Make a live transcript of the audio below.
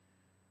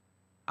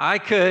I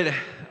could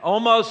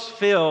almost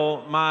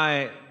feel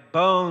my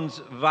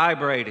bones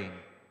vibrating.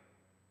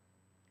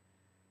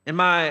 And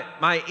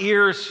my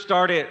ears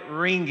started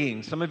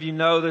ringing. Some of you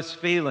know this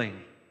feeling.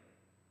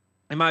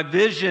 And my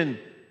vision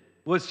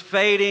was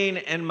fading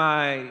and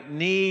my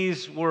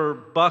knees were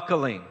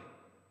buckling.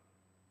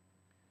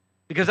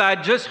 Because I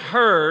had just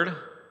heard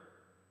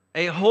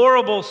a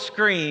horrible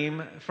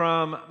scream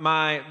from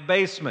my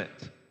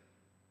basement.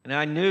 And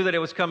I knew that it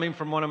was coming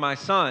from one of my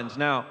sons.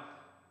 Now,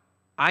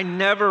 I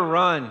never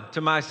run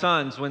to my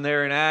sons when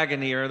they're in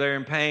agony or they're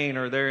in pain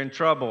or they're in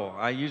trouble.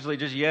 I usually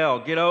just yell,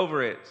 "Get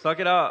over it, suck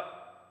it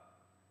up."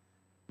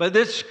 But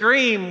this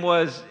scream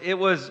was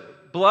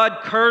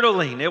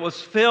blood-curdling. It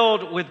was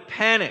filled with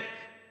panic.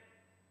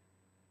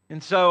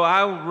 And so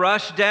I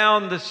rushed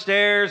down the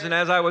stairs, and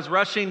as I was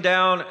rushing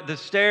down the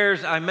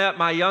stairs, I met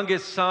my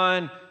youngest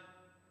son,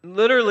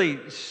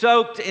 literally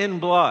soaked in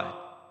blood.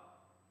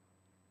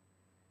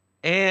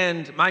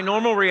 And my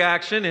normal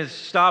reaction is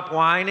stop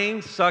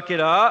whining, suck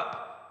it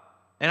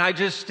up. And I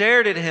just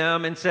stared at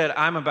him and said,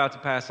 "I'm about to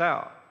pass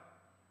out."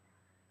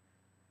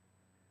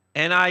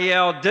 And I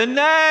yelled,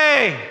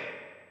 "Danae!"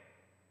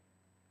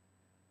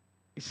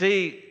 You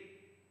see,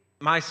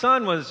 my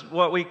son was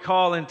what we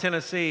call in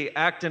Tennessee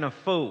acting a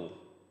fool.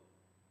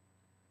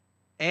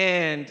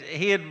 And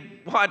he had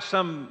watched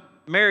some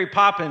Mary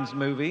Poppins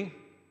movie.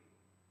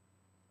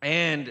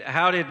 And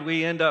how did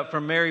we end up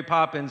from Mary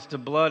Poppins to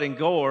blood and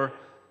gore?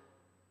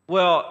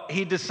 Well,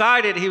 he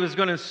decided he was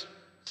going to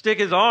stick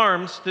his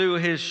arms through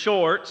his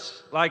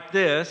shorts like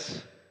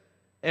this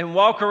and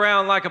walk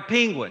around like a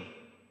penguin.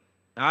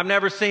 Now, I've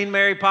never seen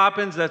Mary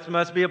Poppins. That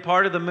must be a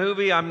part of the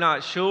movie. I'm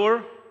not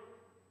sure.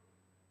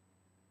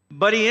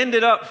 But he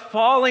ended up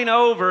falling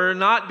over,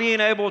 not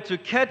being able to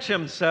catch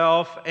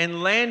himself,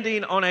 and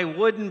landing on a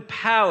wooden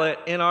pallet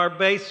in our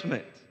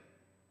basement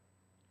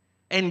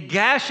and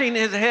gashing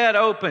his head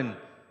open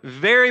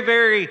very,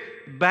 very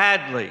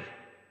badly.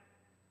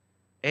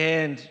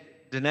 And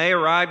Danae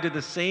arrived at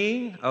the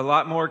scene a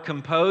lot more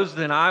composed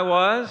than I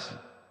was.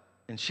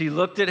 And she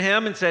looked at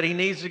him and said, "He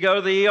needs to go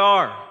to the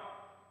ER."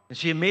 And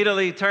she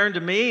immediately turned to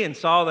me and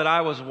saw that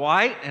I was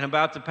white and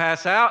about to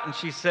pass out. And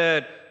she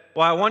said,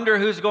 "Well, I wonder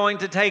who's going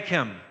to take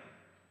him."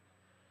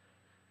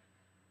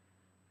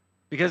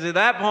 Because at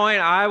that point,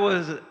 I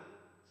was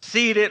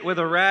seated with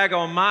a rag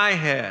on my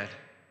head.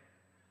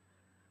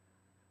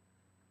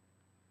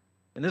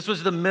 And this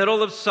was the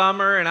middle of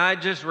summer, and I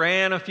just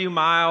ran a few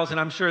miles, and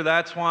I'm sure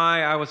that's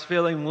why I was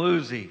feeling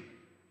woozy.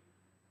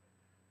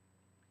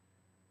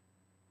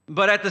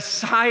 But at the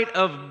sight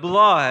of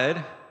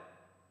blood,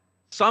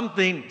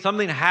 something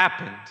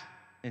happened.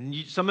 And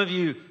some of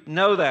you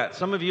know that.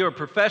 Some of you are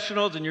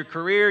professionals in your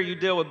career. You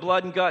deal with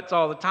blood and guts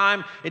all the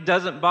time. It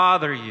doesn't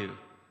bother you.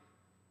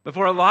 But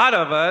for a lot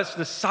of us,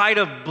 the sight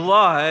of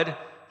blood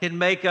can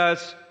make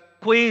us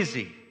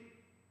queasy.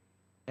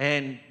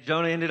 And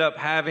Jonah ended up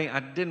having, I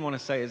didn't want to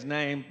say his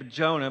name, but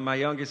Jonah, my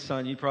youngest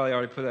son, you probably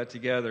already put that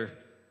together,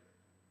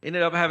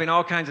 ended up having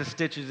all kinds of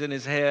stitches in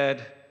his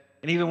head.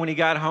 And even when he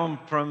got home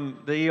from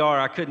the ER,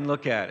 I couldn't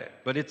look at it.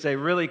 But it's a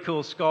really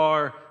cool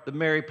scar, the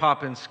Mary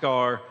Poppins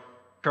scar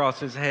across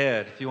his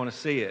head, if you want to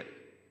see it.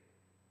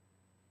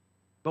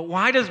 But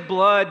why does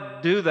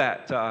blood do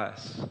that to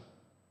us?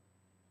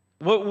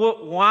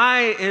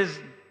 Why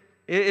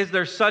is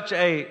there such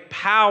a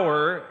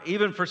power,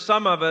 even for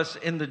some of us,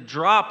 in the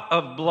drop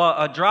of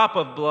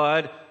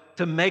blood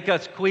to make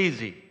us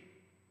queasy?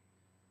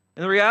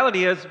 And the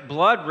reality is,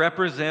 blood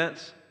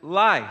represents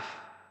life.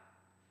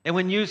 And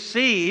when you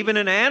see, even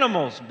an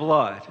animal's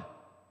blood,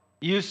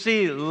 you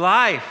see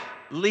life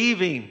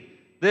leaving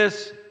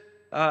this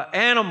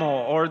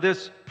animal or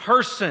this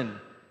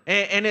person,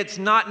 and it's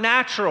not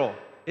natural.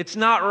 It's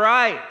not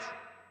right.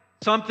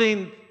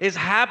 Something is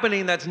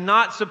happening that's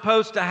not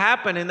supposed to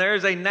happen, and there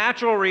is a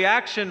natural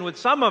reaction with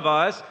some of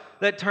us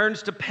that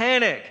turns to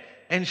panic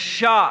and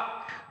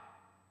shock.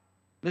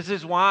 This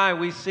is why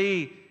we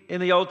see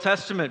in the Old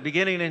Testament,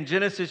 beginning in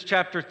Genesis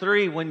chapter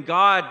 3, when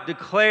God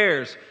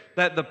declares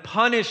that the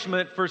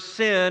punishment for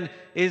sin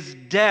is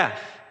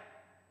death,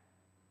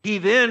 He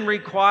then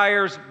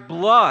requires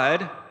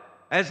blood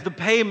as the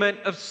payment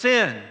of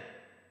sin.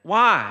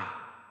 Why?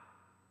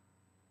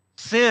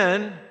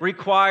 Sin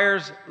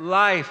requires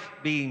life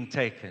being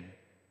taken.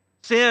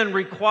 Sin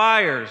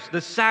requires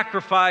the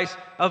sacrifice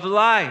of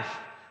life.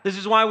 This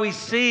is why we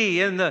see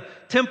in the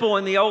temple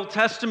in the Old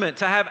Testament,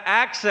 to have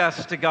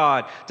access to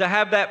God, to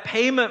have that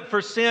payment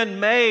for sin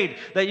made,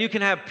 that you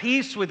can have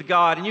peace with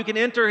God and you can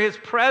enter His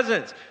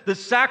presence. The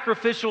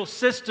sacrificial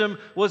system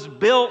was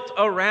built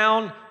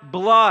around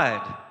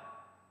blood,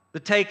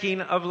 the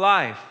taking of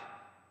life.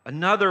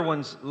 Another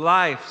one's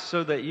life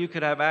so that you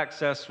could have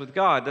access with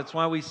God. That's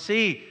why we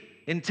see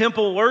in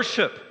temple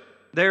worship,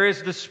 there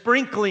is the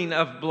sprinkling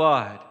of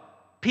blood.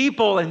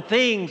 People and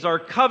things are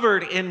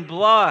covered in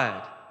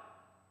blood.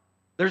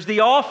 There's the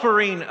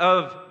offering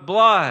of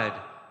blood,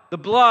 the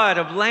blood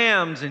of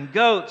lambs and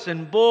goats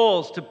and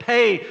bulls to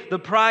pay the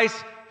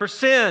price for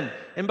sin.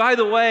 And by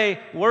the way,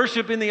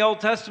 worship in the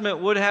Old Testament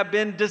would have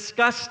been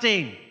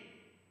disgusting.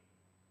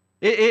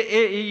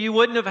 You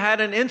wouldn't have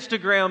had an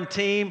Instagram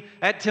team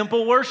at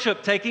temple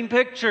worship taking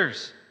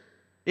pictures.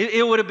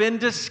 It would have been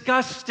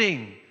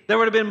disgusting. There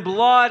would have been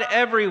blood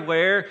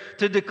everywhere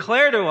to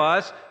declare to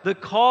us the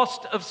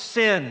cost of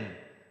sin.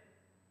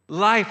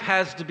 Life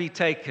has to be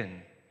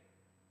taken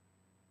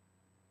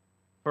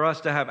for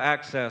us to have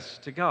access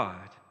to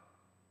God.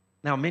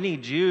 Now, many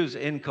Jews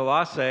in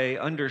Colossae,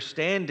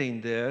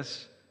 understanding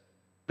this,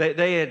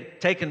 they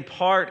had taken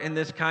part in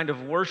this kind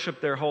of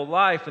worship their whole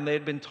life, and they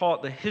had been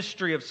taught the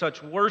history of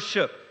such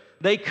worship.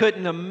 They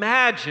couldn't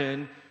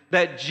imagine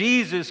that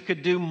Jesus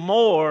could do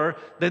more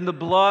than the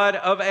blood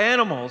of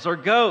animals or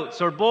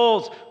goats or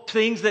bulls,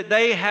 things that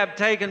they have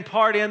taken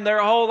part in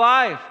their whole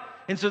life.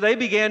 And so they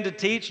began to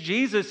teach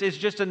Jesus is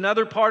just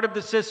another part of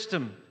the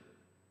system.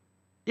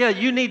 Yeah,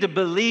 you need to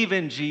believe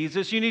in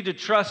Jesus. You need to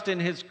trust in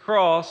His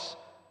cross,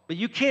 but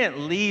you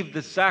can't leave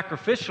the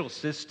sacrificial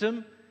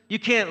system. You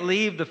can't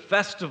leave the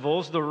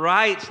festivals, the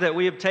rites that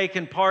we have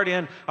taken part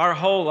in our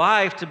whole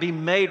life to be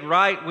made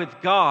right with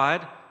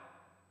God.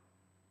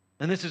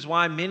 And this is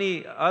why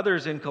many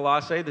others in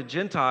Colossae, the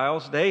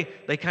Gentiles, they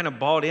kind of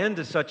bought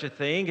into such a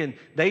thing, and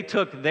they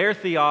took their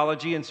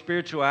theology and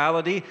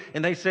spirituality,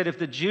 and they said if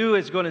the Jew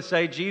is going to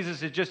say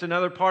Jesus is just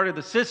another part of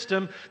the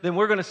system, then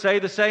we're going to say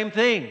the same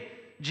thing.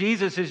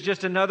 Jesus is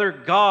just another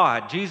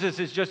God. Jesus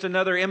is just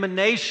another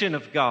emanation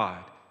of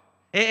God.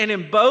 And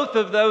in both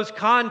of those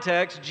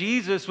contexts,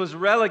 Jesus was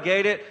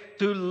relegated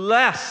to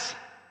lesser,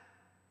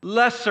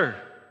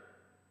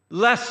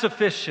 less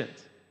sufficient.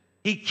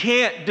 He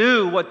can't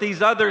do what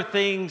these other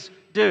things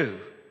do.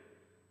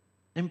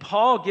 And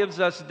Paul gives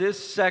us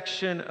this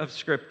section of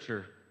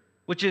Scripture,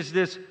 which is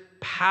this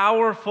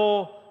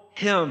powerful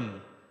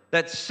hymn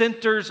that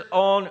centers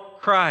on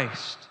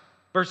Christ,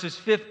 verses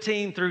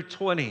 15 through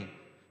 20,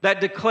 that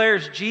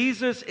declares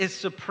Jesus is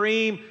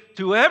supreme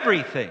to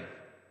everything,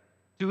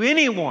 to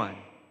anyone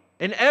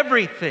and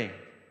everything.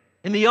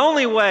 And the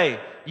only way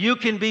you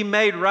can be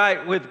made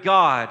right with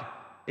God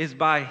is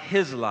by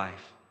His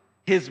life,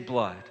 His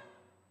blood.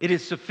 It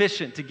is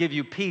sufficient to give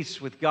you peace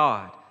with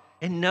God.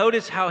 And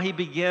notice how he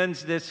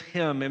begins this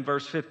hymn in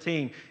verse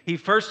 15. He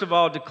first of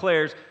all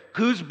declares,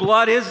 whose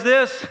blood is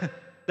this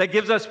that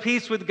gives us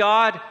peace with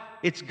God?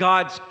 It's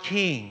God's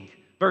King.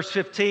 Verse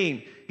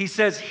 15, he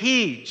says,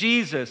 He,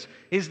 Jesus,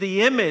 is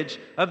the image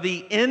of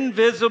the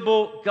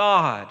invisible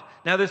God.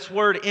 Now this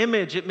word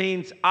image, it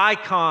means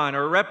icon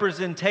or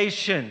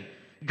representation.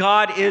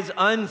 God is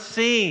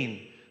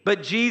unseen,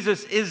 but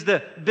Jesus is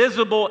the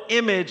visible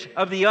image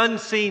of the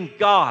unseen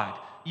God.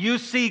 You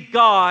see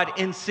God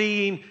in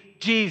seeing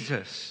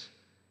Jesus.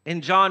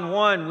 In John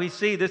 1, we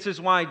see this is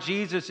why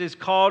Jesus is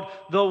called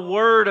the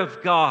Word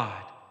of God.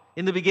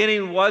 In the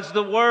beginning was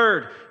the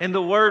Word, and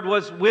the Word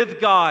was with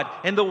God,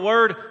 and the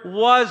Word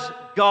was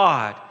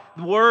God.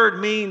 The Word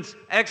means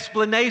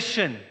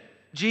explanation.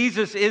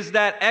 Jesus is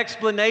that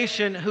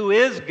explanation who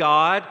is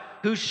God,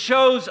 who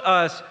shows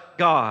us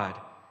God.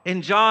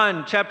 In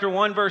John chapter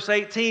 1, verse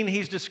 18,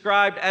 he's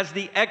described as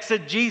the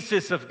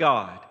exegesis of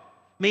God,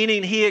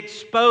 meaning he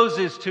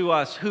exposes to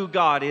us who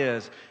God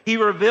is. He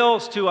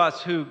reveals to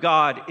us who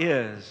God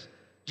is.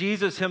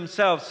 Jesus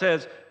himself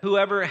says,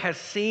 whoever has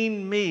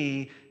seen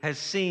me has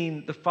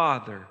seen the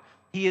Father.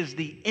 He is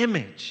the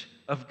image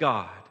of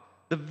God,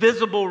 the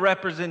visible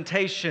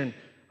representation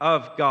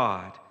of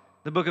God.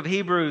 The book of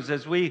Hebrews,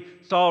 as we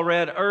heard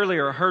read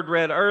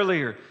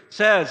earlier,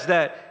 says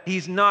that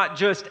he's not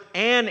just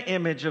an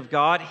image of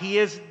God, he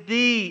is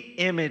the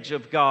image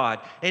of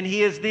God, and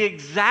he is the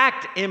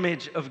exact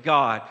image of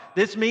God.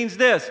 This means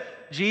this: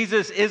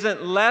 Jesus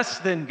isn't less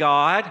than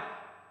God.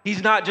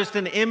 He's not just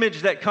an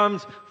image that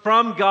comes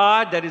from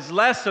God that is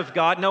less of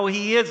God. No,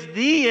 he is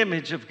the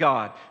image of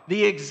God,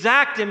 the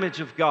exact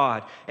image of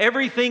God.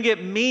 Everything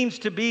it means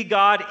to be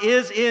God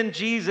is in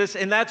Jesus,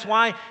 and that's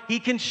why he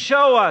can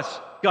show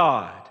us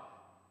God.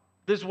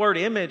 This word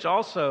image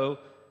also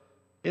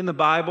in the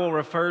Bible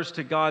refers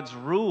to God's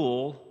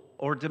rule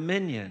or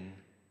dominion.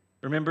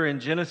 Remember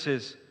in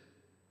Genesis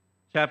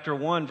chapter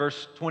 1,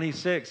 verse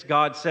 26,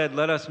 God said,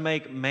 let us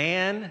make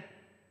man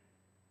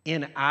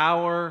in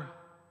our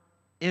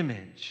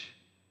image.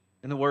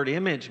 And the word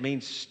image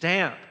means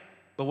stamp.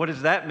 But what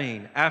does that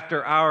mean?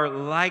 After our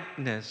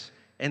likeness,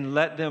 and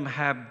let them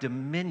have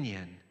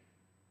dominion.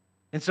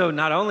 And so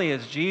not only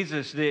is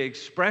Jesus the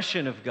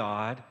expression of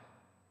God,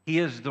 he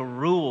is the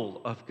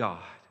rule of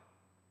God.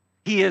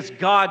 He is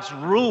God's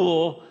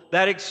rule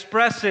that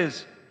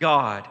expresses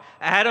God.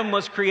 Adam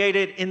was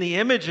created in the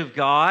image of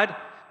God.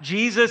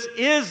 Jesus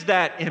is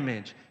that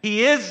image.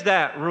 He is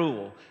that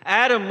rule.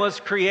 Adam was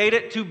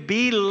created to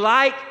be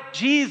like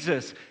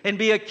Jesus and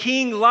be a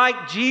king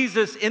like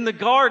Jesus in the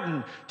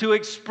garden, to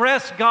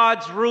express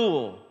God's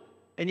rule.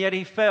 And yet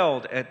he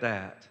failed at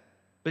that.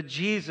 But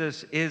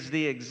Jesus is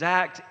the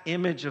exact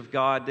image of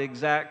God, the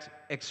exact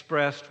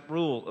expressed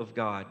rule of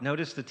God.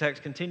 Notice the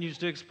text continues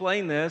to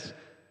explain this.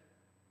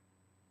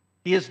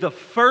 He is the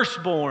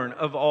firstborn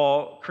of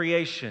all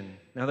creation.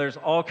 Now there's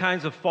all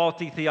kinds of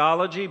faulty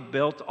theology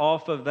built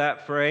off of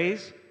that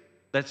phrase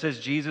that says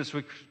Jesus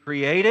was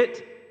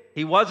created.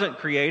 He wasn't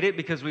created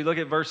because we look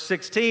at verse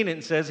 16 and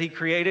it says he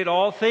created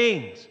all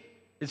things.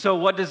 And so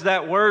what does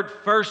that word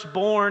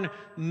firstborn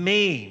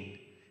mean?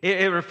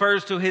 It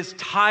refers to his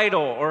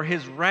title or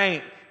his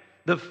rank.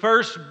 The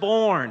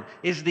firstborn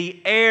is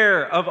the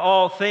heir of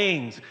all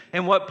things.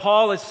 And what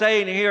Paul is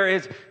saying here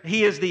is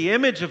he is the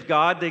image of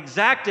God, the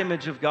exact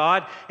image of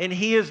God, and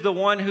he is the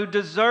one who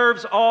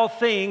deserves all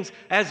things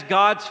as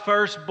God's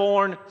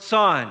firstborn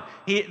son.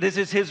 This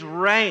is his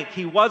rank.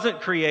 He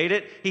wasn't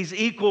created. He's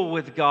equal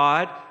with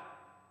God.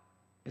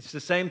 It's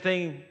the same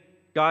thing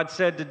God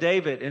said to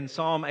David in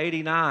Psalm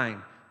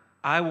 89.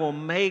 I will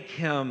make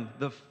him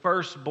the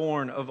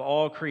firstborn of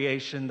all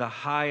creation, the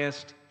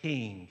highest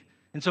king.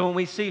 And so when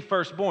we see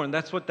firstborn,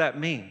 that's what that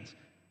means.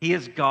 He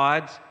is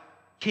God's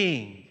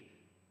king.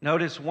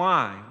 Notice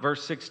why,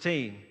 verse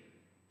 16.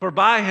 For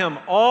by him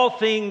all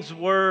things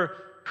were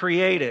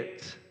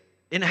created,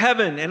 in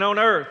heaven and on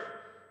earth,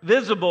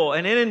 visible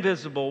and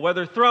invisible,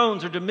 whether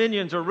thrones or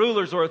dominions or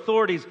rulers or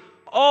authorities,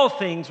 all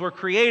things were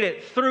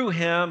created through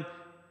him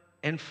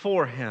and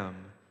for him.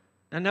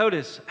 Now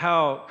notice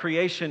how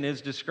creation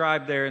is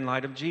described there in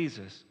light of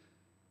Jesus.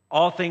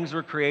 All things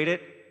were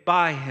created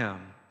by him.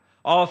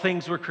 All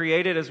things were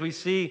created, as we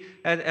see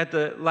at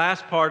the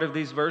last part of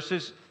these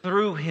verses,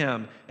 through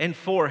him and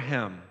for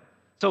him.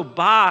 So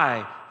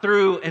by,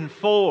 through, and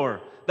for.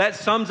 That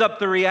sums up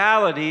the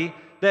reality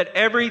that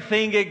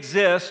everything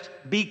exists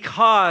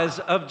because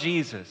of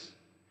Jesus.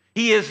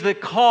 He is the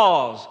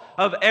cause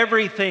of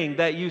everything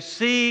that you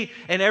see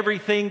and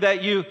everything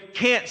that you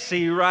can't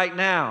see right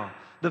now.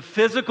 The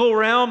physical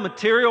realm,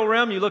 material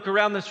realm, you look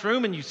around this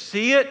room and you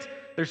see it.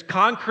 There's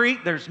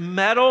concrete, there's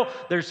metal,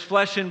 there's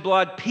flesh and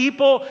blood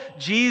people.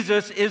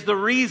 Jesus is the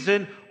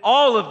reason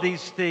all of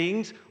these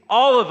things,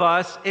 all of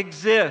us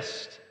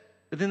exist.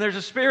 But then there's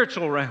a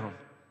spiritual realm.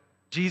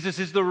 Jesus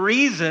is the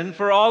reason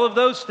for all of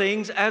those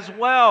things as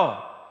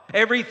well.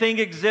 Everything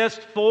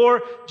exists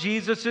for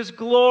Jesus'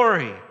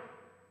 glory.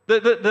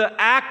 The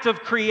act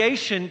of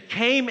creation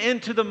came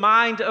into the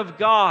mind of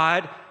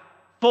God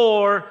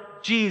for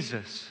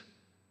Jesus.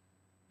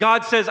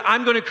 God says,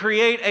 I'm going to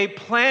create a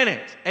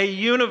planet, a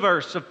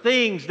universe of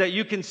things that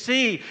you can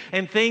see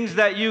and things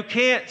that you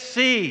can't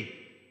see.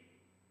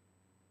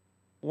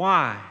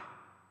 Why?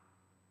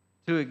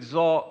 To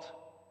exalt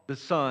the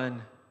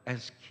Son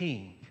as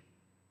King.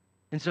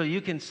 And so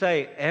you can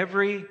say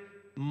every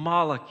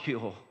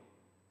molecule,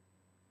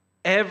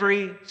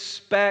 every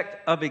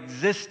speck of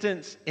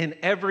existence in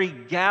every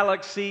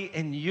galaxy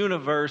and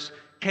universe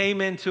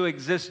came into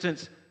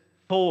existence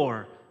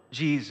for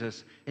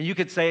Jesus. And you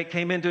could say it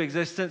came into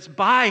existence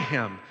by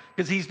him,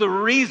 because he's the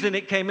reason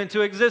it came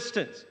into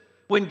existence.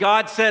 When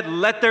God said,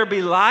 let there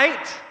be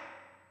light,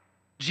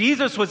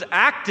 Jesus was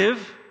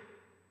active.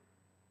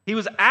 He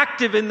was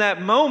active in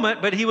that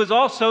moment, but he was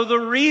also the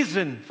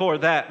reason for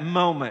that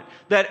moment,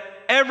 that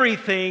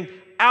everything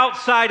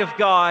outside of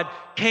God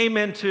came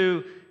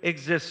into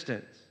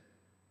existence.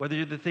 Whether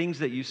you're the things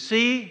that you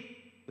see,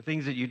 the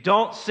things that you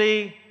don't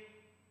see,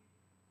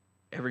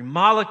 every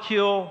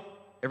molecule,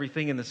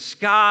 everything in the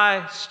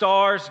sky,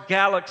 stars,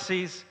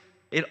 galaxies,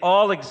 it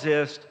all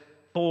exists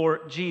for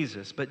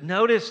Jesus. But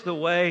notice the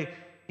way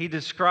he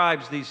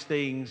describes these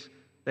things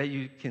that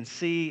you can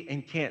see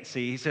and can't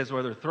see. He says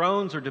whether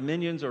thrones or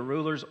dominions or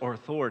rulers or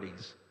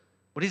authorities.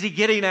 What is he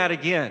getting at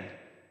again?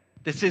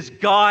 This is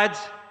God's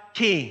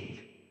king.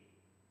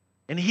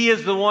 And he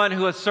is the one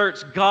who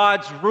asserts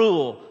God's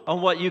rule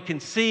on what you can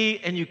see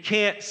and you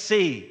can't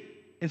see.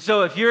 And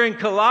so if you're in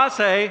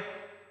Colossae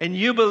and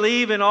you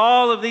believe in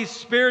all of these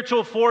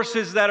spiritual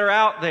forces that are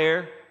out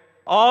there,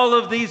 all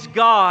of these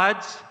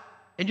gods,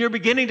 and you're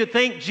beginning to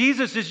think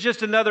Jesus is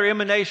just another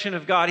emanation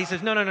of God, he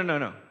says,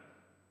 no.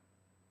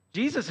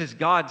 Jesus is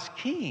God's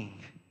king,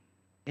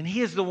 and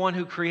he is the one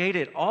who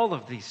created all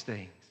of these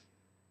things.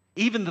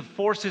 Even the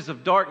forces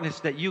of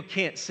darkness that you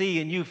can't see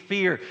and you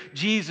fear,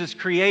 Jesus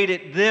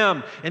created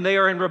them, and they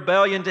are in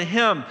rebellion to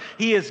him.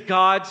 He is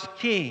God's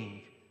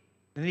king.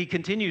 And he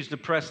continues to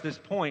press this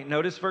point.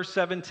 Notice verse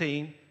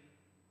 17,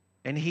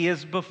 and he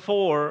is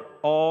before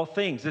all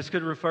things. This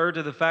could refer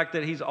to the fact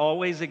that he's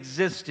always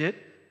existed,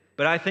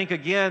 but I think,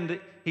 again,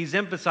 that he's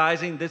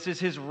emphasizing this is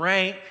his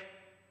rank,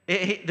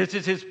 this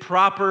is his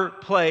proper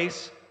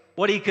place.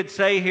 What he could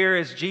say here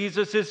is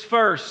Jesus is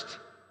first.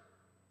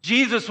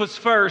 Jesus was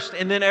first,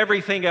 and then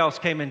everything else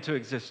came into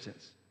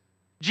existence.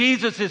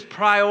 Jesus is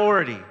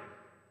priority.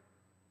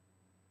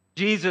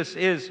 Jesus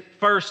is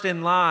first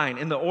in line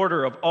in the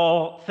order of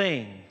all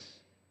things.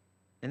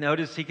 And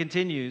notice he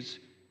continues,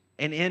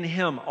 and in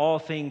him all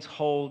things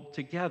hold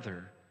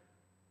together.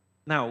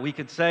 Now, we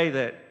could say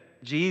that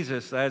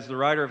Jesus, as the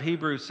writer of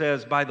Hebrews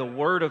says, by the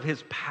word of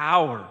his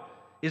power,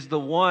 is the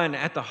one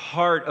at the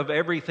heart of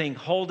everything,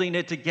 holding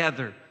it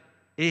together.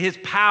 His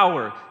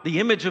power, the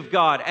image of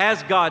God,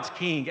 as God's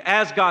king,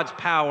 as God's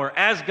power,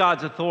 as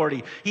God's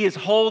authority. He is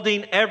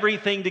holding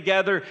everything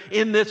together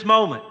in this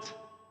moment.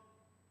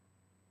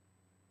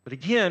 But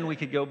again, we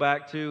could go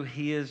back to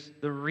he is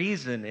the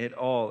reason it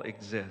all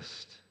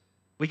exists.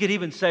 We could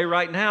even say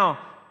right now,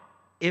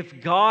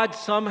 if God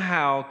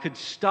somehow could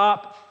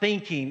stop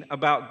thinking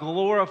about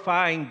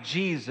glorifying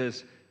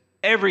Jesus,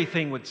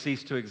 everything would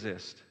cease to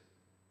exist.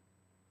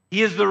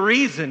 He is the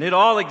reason it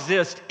all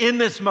exists in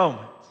this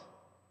moment.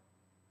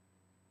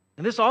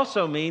 And this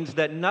also means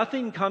that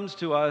nothing comes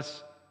to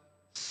us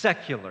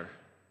secular.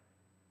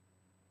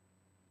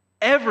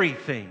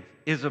 Everything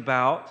is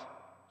about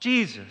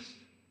Jesus.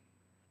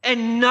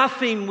 And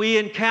nothing we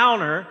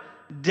encounter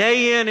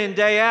day in and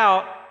day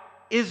out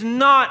is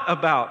not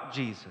about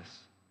Jesus.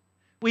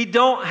 We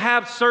don't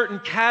have certain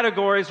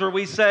categories where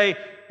we say,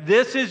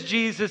 this is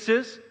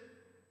Jesus's,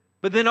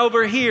 but then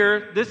over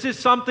here, this is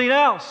something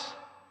else.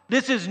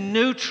 This is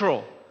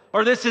neutral,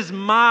 or this is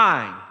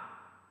mine,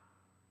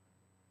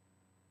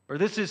 or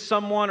this is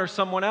someone or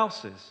someone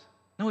else's.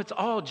 No, it's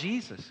all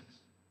Jesus's.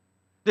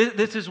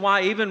 This is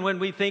why even when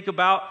we think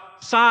about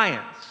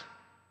science,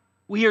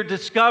 we are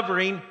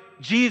discovering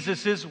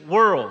Jesus'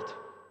 world.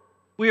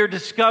 We are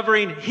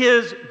discovering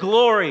His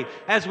glory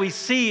as we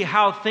see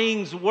how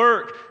things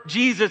work.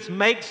 Jesus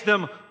makes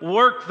them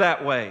work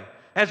that way.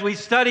 As we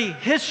study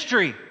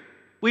history,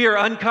 we are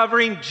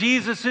uncovering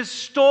Jesus'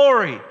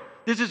 story.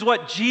 This is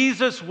what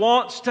Jesus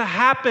wants to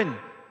happen.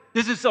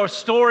 This is our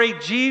story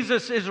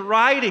Jesus is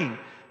writing.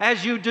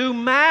 As you do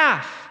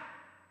math,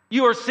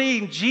 you are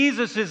seeing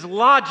Jesus'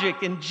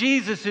 logic and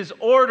Jesus'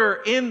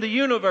 order in the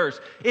universe.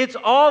 It's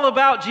all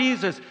about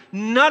Jesus.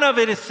 None of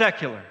it is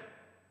secular.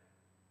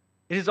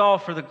 It is all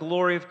for the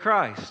glory of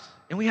Christ.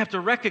 And we have to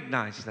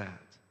recognize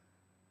that.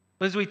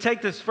 But as we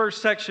take this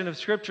first section of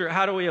Scripture,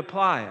 how do we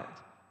apply it?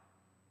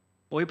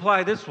 Well, we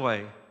apply it this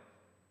way.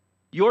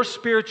 Your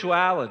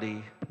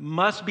spirituality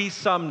must be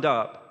summed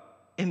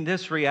up in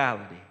this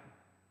reality.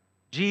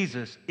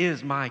 Jesus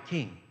is my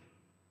King.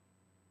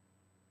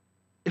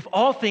 If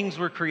all things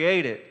were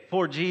created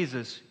for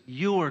Jesus,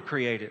 you were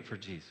created for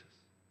Jesus.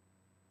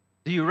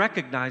 Do you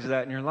recognize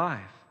that in your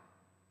life?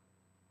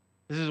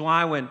 This is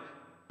why when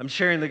I'm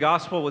sharing the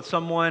gospel with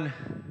someone,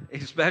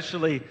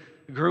 especially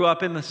grew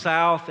up in the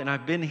South, and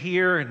I've been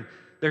here, and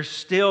there's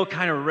still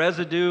kind of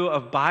residue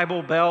of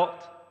Bible Belt,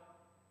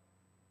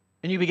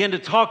 and you begin to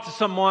talk to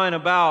someone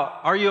about,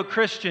 are you a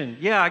Christian?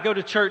 Yeah, I go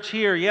to church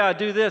here. Yeah, I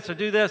do this.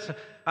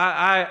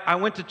 I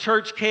went to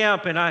church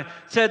camp, and I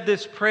said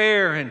this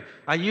prayer, and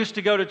I used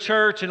to go to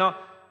church, and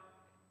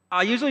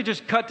I usually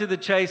just cut to the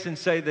chase and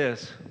say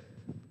this.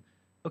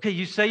 Okay,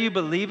 you say you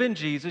believe in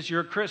Jesus,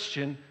 you're a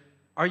Christian.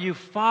 Are you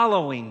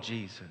following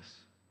Jesus?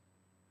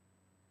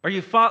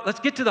 Let's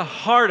get to the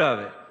heart of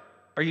it.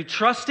 Are you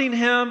trusting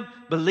Him,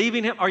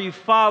 believing Him? Are you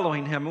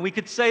following Him? And we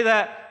could say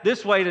that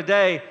this way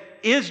today.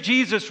 Is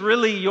Jesus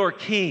really your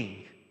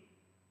King?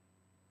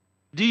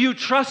 Do you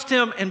trust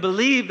Him and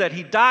believe that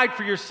He died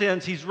for your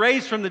sins, He's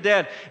raised from the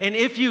dead? And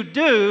if you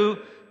do,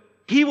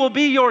 He will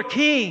be your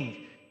King.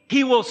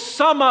 He will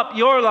sum up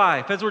your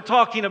life, as we're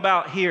talking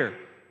about here.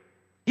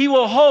 He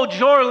will hold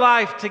your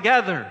life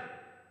together.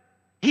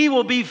 He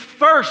will be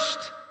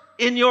first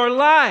in your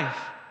life,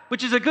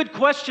 which is a good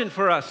question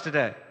for us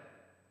today.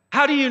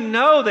 How do you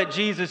know that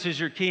Jesus is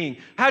your King?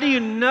 How do you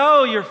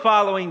know you're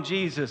following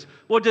Jesus?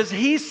 Well, does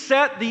He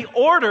set the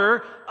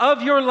order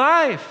of your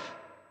life?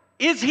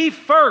 Is He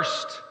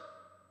first?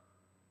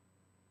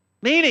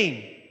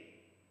 Meaning,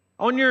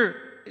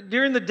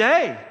 during the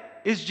day,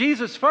 is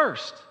Jesus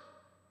first?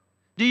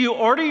 Do you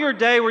order your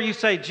day where you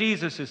say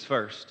Jesus is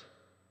first?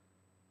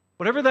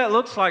 Whatever that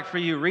looks like for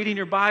you, reading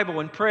your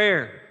Bible and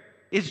prayer,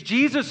 is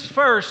Jesus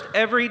first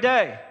every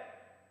day?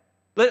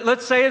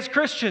 Let's say as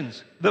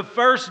Christians, the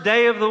first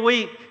day of the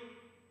week,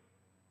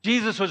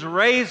 Jesus was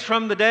raised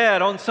from the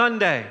dead on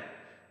Sunday.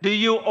 Do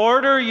you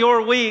order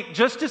your week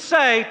just to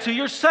say to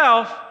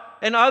yourself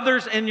and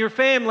others in your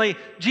family,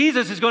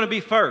 Jesus is going to be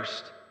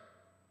first?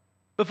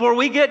 Before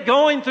we get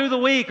going through the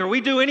week or we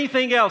do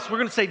anything else, we're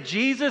going to say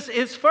Jesus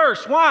is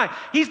first. Why?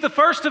 He's the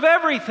first of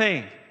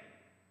everything.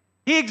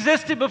 He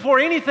existed before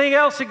anything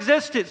else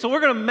existed, so we're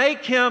going to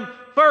make Him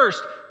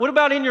first. What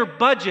about in your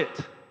budget?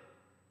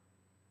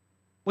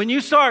 When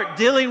you start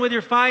dealing with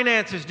your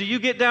finances, do you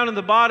get down to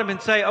the bottom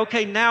and say,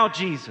 okay, now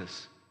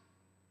Jesus?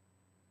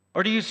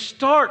 Or do you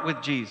start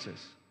with Jesus?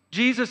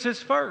 Jesus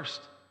is first.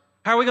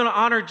 How are we going to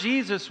honor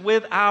Jesus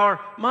with our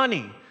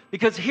money?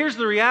 Because here's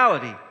the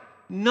reality.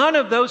 None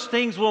of those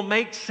things will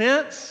make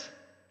sense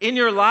in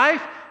your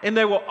life, and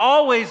there will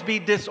always be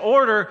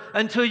disorder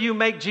until you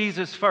make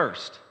Jesus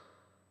first.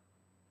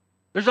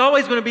 There's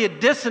always going to be a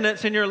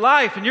dissonance in your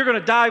life, and you're going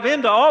to dive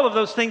into all of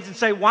those things and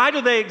say, why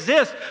do they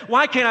exist?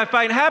 Why can't I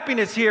find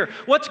happiness here?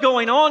 What's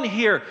going on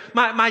here?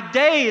 My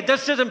day, it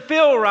just doesn't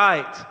feel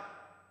right.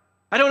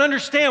 I don't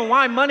understand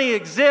why money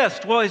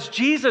exists. Well, is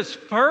Jesus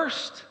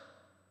first?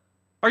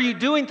 Are you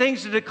doing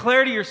things to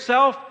declare to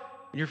yourself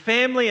and your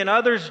family and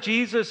others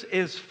Jesus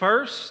is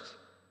first?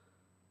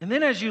 And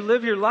then as you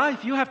live your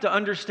life, you have to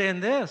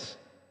understand this.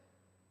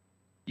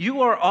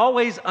 You are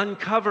always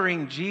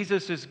uncovering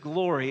Jesus'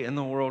 glory in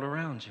the world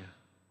around you.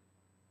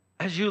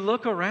 As you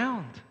look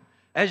around,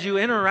 as you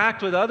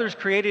interact with others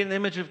created in the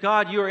image of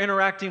God, you are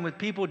interacting with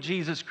people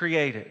Jesus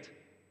created.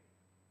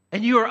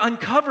 And you are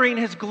uncovering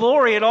His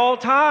glory at all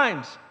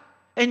times.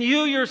 And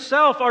you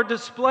yourself are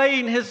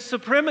displaying His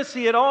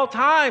supremacy at all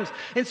times.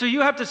 And so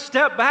you have to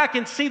step back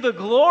and see the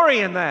glory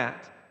in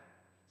that.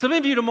 Some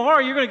of you tomorrow,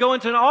 you're going to go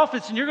into an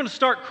office and you're going to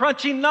start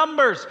crunching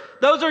numbers.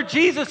 Those are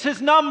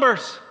Jesus'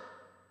 numbers.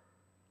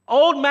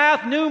 Old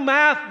math, new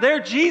math, they're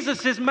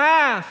Jesus'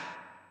 math.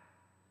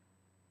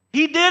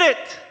 He did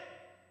it.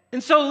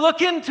 And so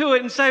look into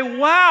it and say,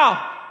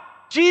 wow,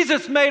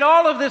 Jesus made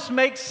all of this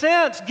make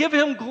sense. Give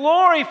Him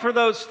glory for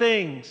those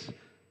things.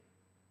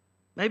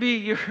 Maybe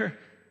you're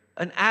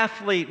an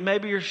athlete.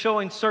 Maybe you're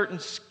showing certain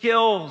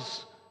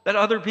skills that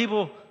other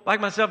people like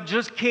myself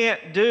just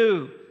can't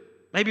do.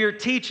 Maybe you're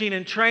teaching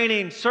and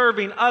training,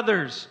 serving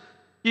others.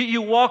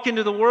 You walk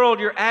into the world,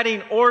 you're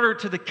adding order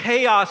to the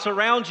chaos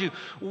around you.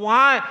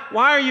 Why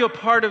are you a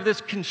part of this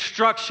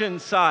construction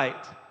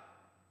site?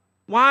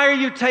 Why are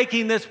you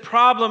taking this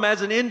problem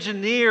as an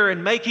engineer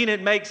and making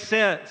it make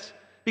sense?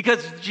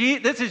 Because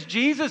this is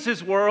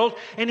Jesus' world,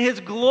 and His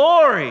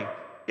glory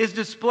is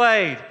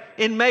displayed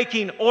in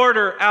making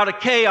order out of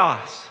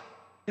chaos.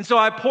 And so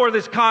I pour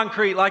this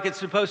concrete like it's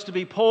supposed to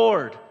be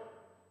poured.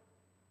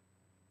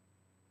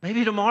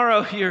 Maybe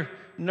tomorrow you're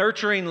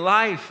nurturing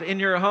life in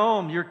your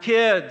home, your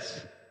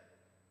kids.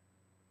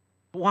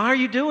 Why are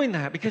you doing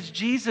that? Because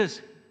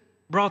Jesus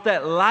brought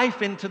that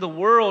life into the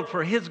world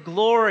for His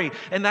glory,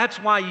 and that's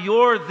why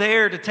you're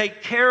there to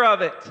take care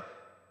of it.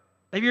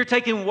 Maybe you're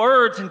taking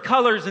words and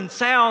colors and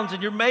sounds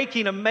and you're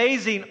making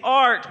amazing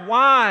art.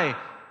 Why?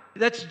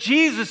 That's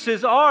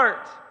Jesus'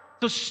 art.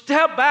 So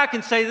step back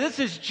and say, this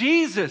is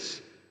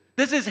Jesus.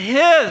 This is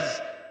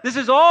His. This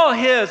is all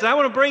His. I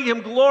want to bring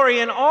Him glory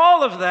in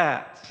all of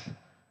that.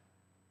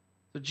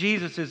 So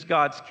Jesus is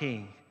God's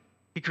King.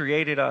 He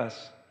created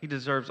us. He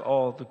deserves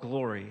all the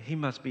glory. He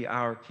must be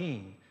our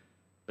King.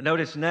 But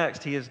notice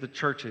next, He is the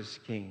church's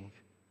King.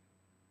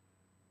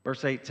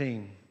 Verse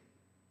 18.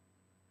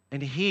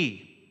 And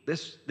He,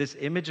 this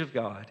image of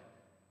God,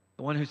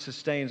 the one who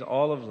sustains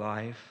all of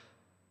life,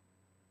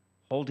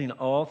 holding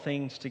all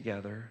things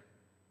together,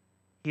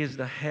 He is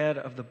the head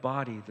of the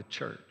body, the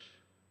church.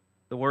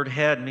 The word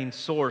head means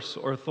source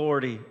or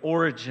authority,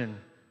 origin.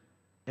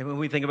 And when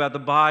we think about the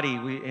body,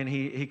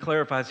 he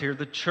clarifies here,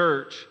 the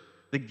church,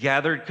 the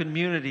gathered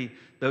community,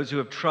 those who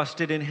have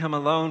trusted in Him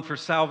alone for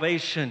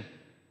salvation,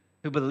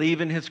 who believe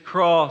in His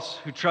cross,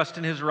 who trust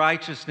in His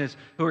righteousness,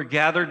 who are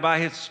gathered by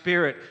His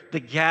Spirit, the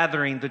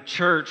gathering, the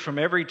church from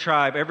every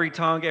tribe, every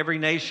tongue, every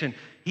nation.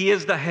 He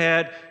is the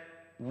head.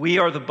 We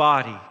are the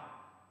body.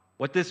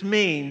 What this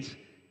means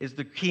is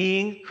the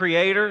King,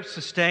 Creator,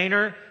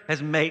 Sustainer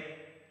has made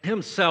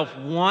Himself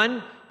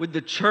one with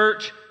the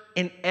church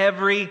in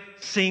every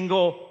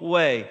single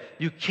way.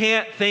 You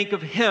can't think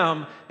of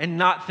Him and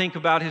not think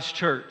about His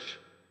church.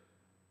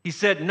 He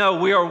said, no,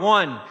 we are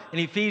one. In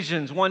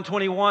Ephesians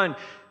 1:21,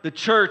 the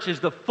church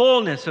is the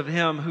fullness of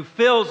Him who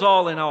fills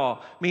all in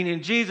all.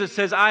 Meaning Jesus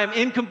says, I am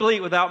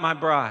incomplete without my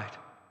bride.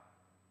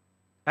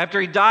 After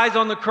He dies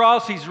on the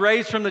cross, He's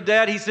raised from the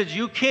dead. He says,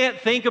 you can't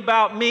think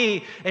about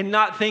me and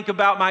not think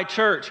about my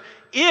church.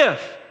 If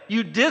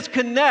you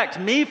disconnect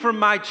me from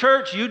my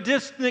church, you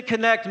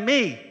disconnect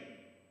me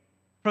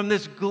from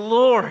this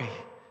glory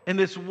and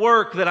this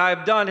work that I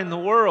have done in the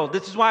world.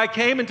 This is why I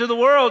came into the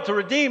world, to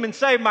redeem and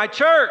save my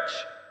church.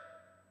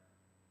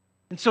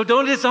 And so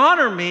don't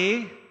dishonor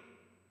me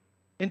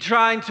in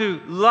trying to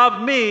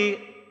love me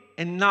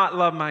and not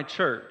love my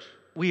church.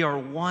 We are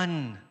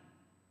one.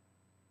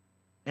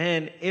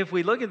 And if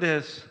we look at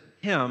this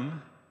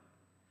hymn,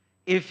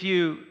 if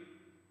you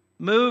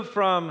move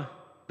from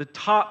the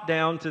top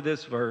down to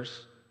this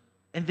verse,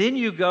 and then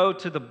you go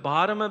to the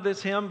bottom of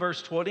this hymn,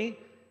 verse 20,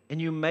 and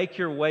you make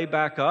your way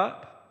back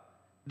up,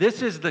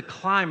 this is the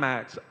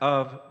climax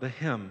of the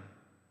hymn.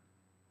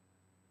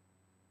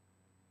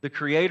 The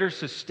Creator,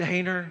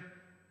 Sustainer,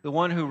 the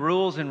one who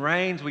rules and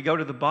reigns. We go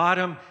to the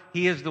bottom.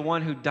 He is the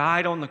one who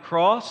died on the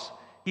cross.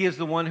 He is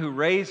the one who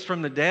raised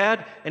from the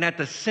dead. And at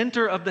the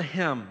center of the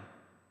hymn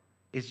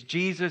is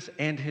Jesus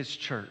and His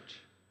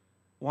church.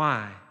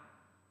 Why?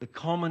 The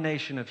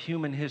culmination of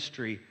human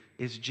history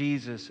is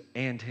Jesus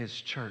and His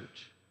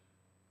church.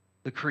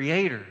 The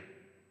Creator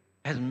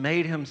has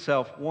made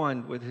Himself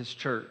one with His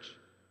church.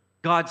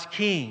 God's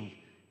King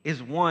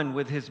is one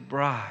with His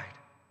bride.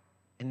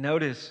 And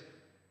notice,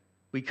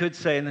 we could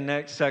say in the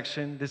next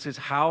section, this is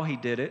how He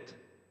did it.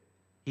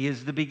 He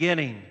is the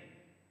beginning.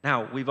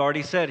 Now, we've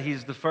already said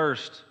He's the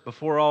first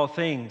before all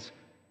things.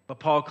 But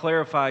Paul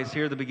clarifies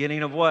here the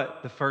beginning of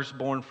what? The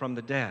firstborn from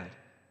the dead.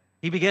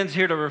 He begins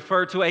here to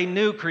refer to a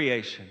new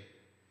creation.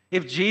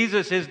 If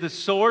Jesus is the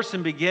source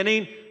and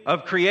beginning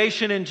of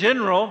creation in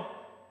general,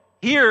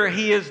 here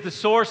He is the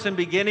source and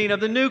beginning of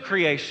the new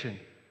creation.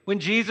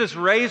 When Jesus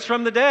raised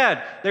from the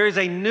dead, there is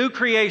a new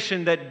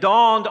creation that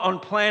dawned on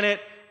planet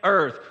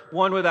Earth,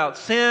 one without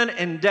sin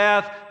and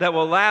death that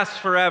will last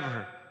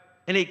forever.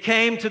 And He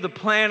came to the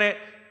planet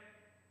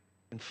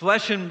in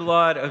flesh and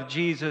blood of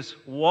Jesus,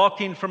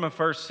 walking from a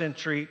first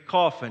century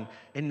coffin.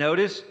 And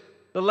notice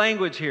the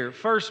language here,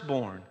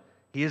 firstborn.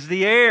 He is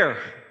the heir.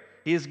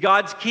 He is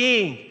God's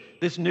King.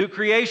 This new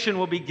creation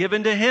will be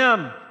given to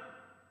Him,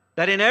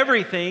 that in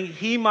everything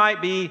He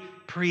might be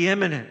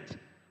preeminent.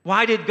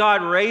 Why did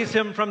God raise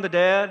him from the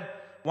dead?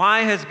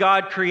 Why has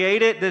God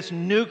created this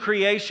new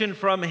creation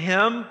from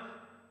him?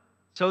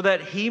 So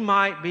that he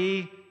might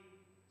be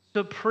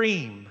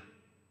supreme,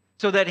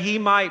 so that he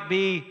might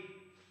be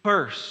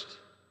first.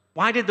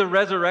 Why did the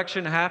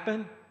resurrection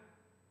happen?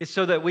 It's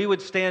so that we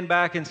would stand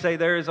back and say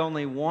there is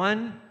only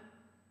one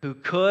who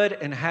could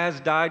and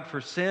has died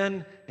for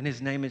sin, and his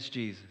name is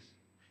Jesus.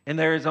 And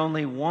there is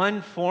only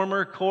one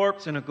former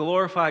corpse in a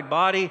glorified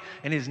body,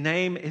 and his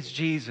name is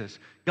Jesus.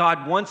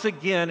 God once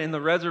again in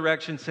the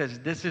resurrection says,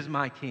 this is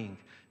my king.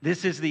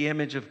 This is the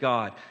image of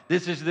God.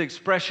 This is the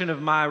expression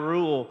of my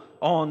rule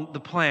on the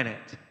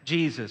planet,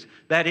 Jesus,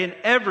 that in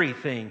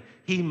everything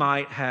he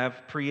might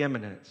have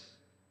preeminence.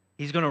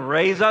 He's going to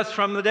raise us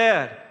from the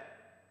dead,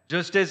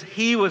 just as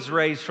he was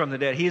raised from the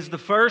dead. He is the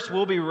first.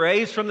 We'll be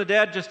raised from the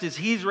dead just as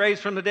he's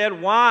raised from the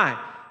dead.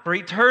 Why? For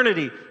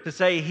eternity, to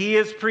say he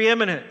is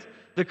preeminent.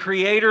 The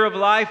creator of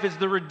life is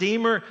the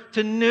redeemer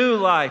to new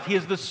life. He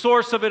is the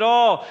source of it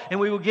all, and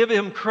we will give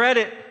him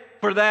credit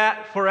for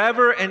that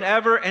forever and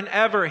ever and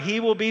ever. He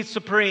will be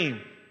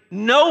supreme.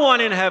 No one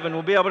in heaven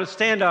will be able to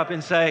stand up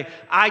and say,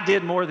 I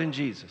did more than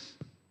Jesus.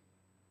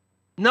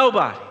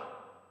 Nobody.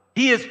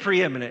 He is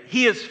preeminent.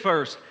 He is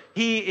first.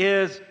 He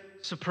is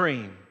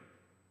supreme.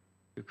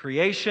 Through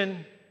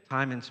creation,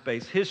 time and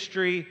space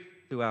history,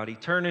 throughout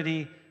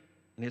eternity.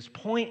 And his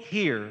point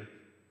here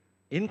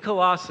in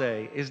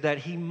Colossae is that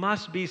he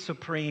must be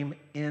supreme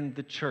in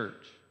the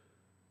church.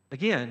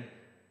 Again,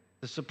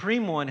 the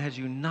Supreme One has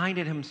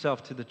united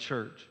himself to the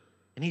church,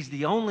 and he's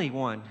the only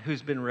one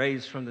who's been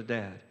raised from the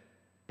dead.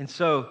 And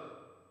so,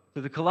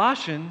 to the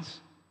Colossians,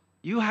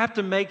 you have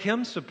to make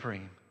him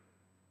supreme,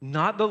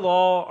 not the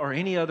law or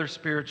any other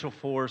spiritual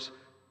force,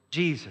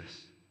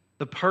 Jesus.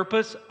 The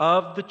purpose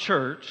of the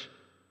church,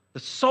 the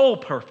sole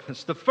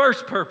purpose, the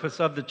first purpose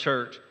of the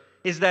church,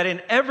 is that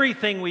in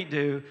everything we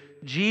do,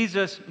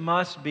 Jesus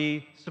must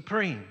be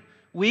supreme.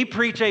 We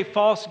preach a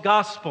false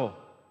gospel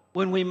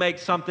when we make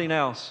something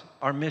else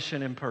our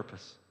mission and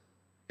purpose.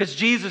 Because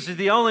Jesus is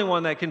the only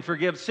one that can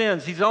forgive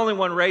sins. He's the only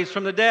one raised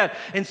from the dead.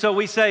 And so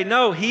we say,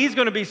 no, he's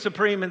going to be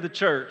supreme in the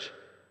church.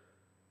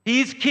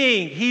 He's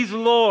king. He's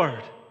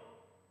Lord.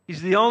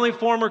 He's the only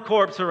former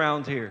corpse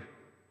around here.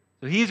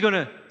 So he's going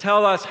to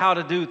tell us how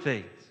to do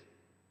things.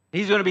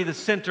 He's going to be the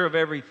center of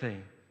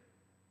everything.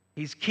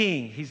 He's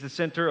king. He's the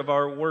center of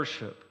our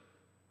worship.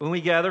 When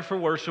we gather for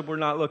worship, we're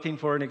not looking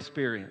for an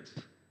experience.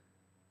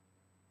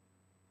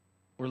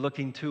 We're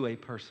looking to a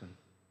person.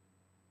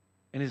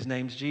 And his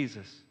name's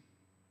Jesus.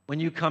 When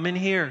you come in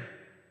here,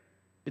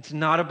 it's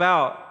not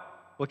about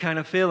what kind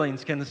of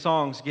feelings can the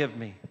songs give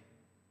me.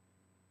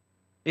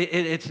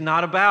 It's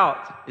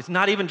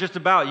not even just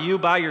about you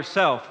by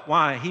yourself.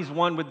 Why? He's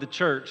one with the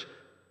church.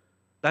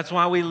 That's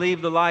why we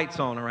leave the lights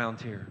on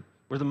around here.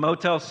 We're the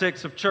Motel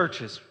 6 of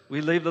churches.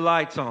 We leave the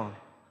lights on.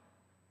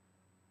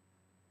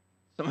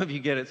 Some of you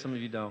get it, some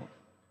of you don't.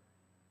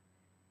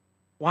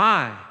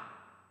 Why?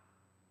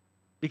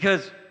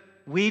 Because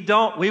we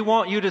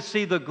want you to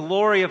see the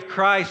glory of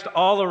Christ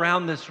all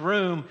around this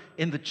room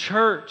in the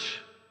church.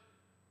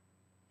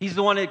 He's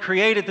the one that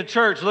created the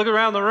church. Look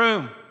around the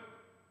room.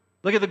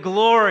 Look at the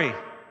glory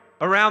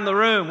around the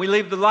room. We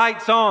leave the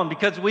lights on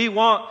because we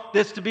want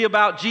this to be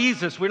about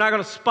Jesus. We're not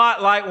going to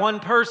spotlight one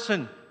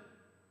person.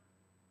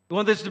 We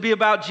want this to be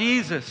about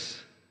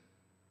Jesus.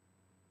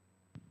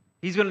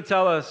 He's going to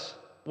tell us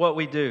what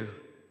we do.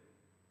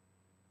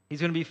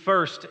 He's going to be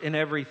first in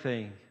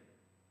everything.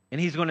 And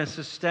he's going to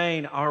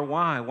sustain our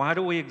why. Why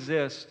do we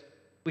exist?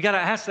 We got to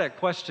ask that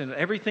question.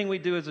 Everything we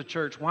do as a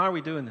church, why are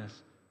we doing this?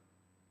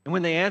 And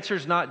when the answer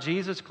is not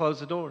Jesus,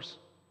 close the doors.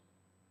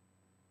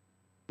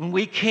 When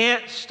we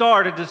can't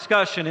start a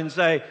discussion and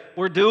say,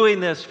 we're doing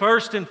this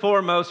first and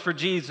foremost for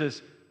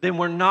Jesus, then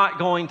we're not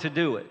going to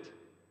do it.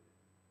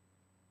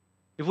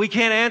 If we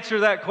can't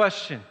answer that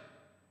question,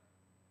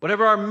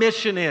 whatever our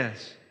mission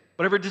is,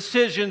 whatever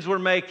decisions we're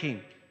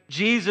making,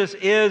 Jesus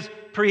is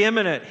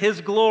preeminent,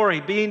 his glory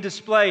being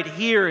displayed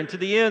here and to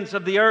the ends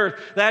of the earth.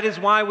 That is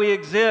why we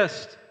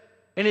exist.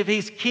 And if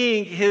he's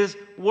king, his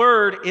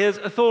word is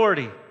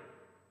authority.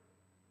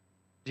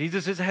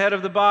 Jesus is head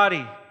of the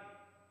body.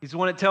 He's the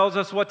one that tells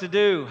us what to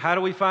do. How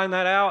do we find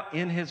that out?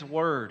 In his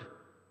word.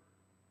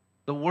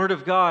 The word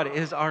of God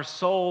is our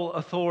sole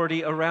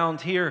authority around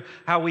here,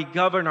 how we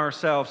govern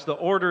ourselves, the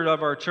order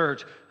of our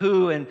church,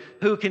 who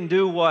can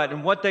do what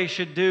and what they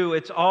should do.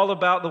 It's all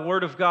about the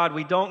word of God.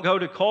 We don't go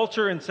to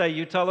culture and say,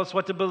 you tell us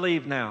what to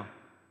believe now.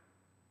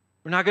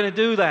 We're not going to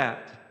do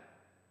that.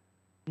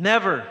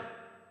 Never.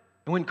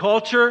 And when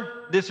culture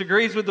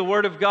disagrees with the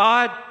word of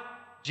God,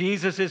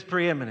 Jesus is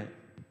preeminent.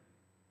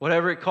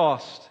 Whatever it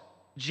costs,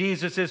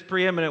 Jesus is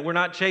preeminent. We're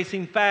not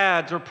chasing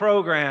fads or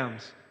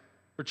programs.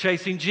 We're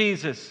chasing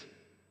Jesus.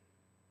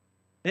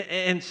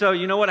 And so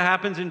you know what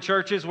happens in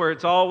churches where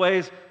it's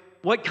always,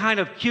 what kind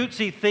of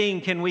cutesy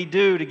thing can we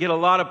do to get a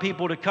lot of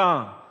people to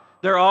come?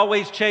 They're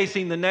always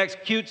chasing the next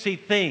cutesy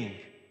thing.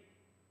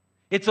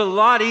 It's a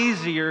lot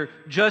easier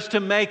just to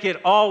make it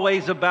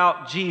always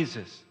about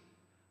Jesus.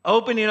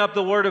 Opening up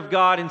the Word of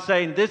God and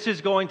saying, this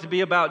is going to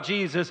be about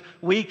Jesus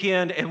week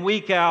in and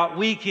week out,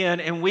 week in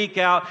and week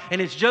out,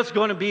 and it's just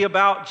going to be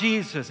about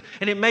Jesus.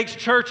 And it makes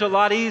church a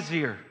lot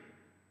easier.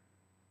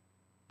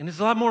 And it's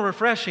a lot more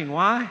refreshing.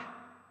 Why?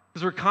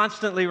 Because we're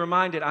constantly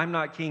reminded, I'm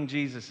not king,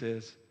 Jesus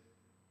is.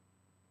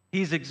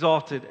 He's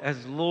exalted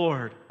as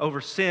Lord over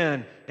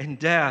sin and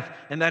death,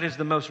 and that is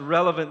the most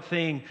relevant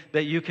thing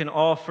that you can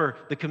offer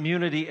the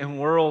community and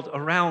world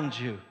around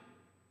you.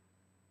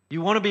 You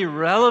want to be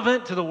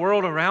relevant to the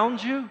world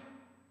around you?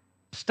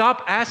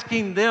 Stop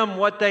asking them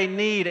what they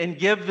need and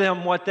give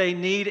them what they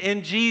need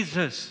in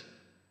Jesus.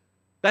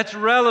 That's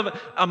relevant.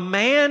 A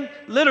man,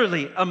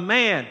 literally a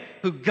man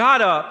who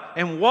got up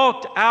and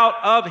walked out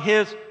of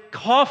his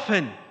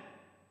coffin.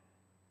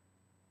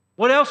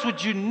 What else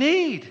would you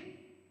need?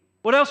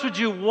 What else would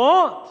you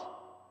want?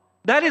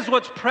 That is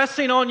what's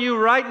pressing on you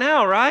right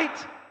now, right?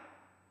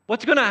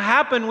 What's going to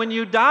happen when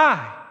you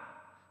die?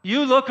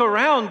 You look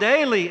around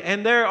daily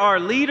and there are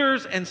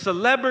leaders and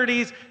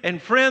celebrities and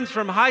friends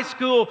from high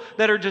school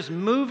that are just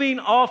moving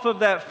off of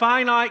that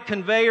finite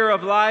conveyor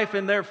of life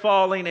and they're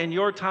falling and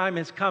your time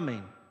is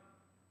coming.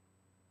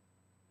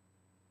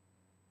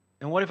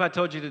 And what if I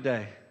told you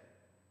today,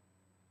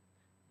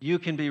 you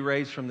can be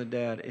raised from the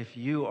dead if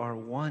you are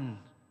one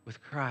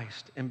with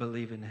Christ and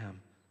believe in Him?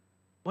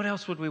 What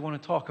else would we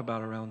want to talk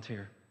about around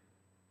here?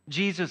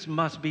 Jesus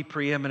must be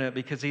preeminent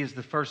because He is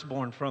the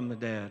firstborn from the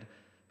dead.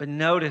 But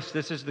notice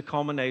this is the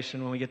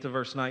culmination when we get to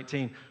verse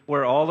 19,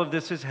 where all of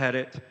this is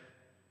headed.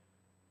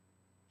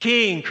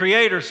 King,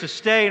 Creator,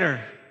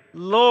 Sustainer,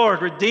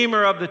 Lord,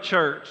 Redeemer of the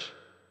church.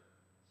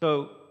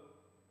 So,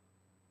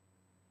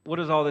 what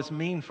does all this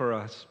mean for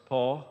us,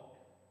 Paul?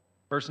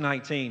 Verse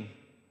 19.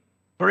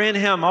 For in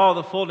Him all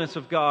the fullness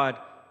of God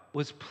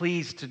was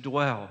pleased to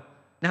dwell.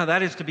 Now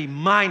that is to be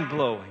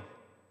mind-blowing.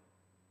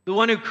 The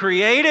one who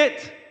created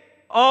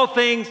all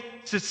things,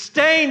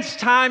 sustains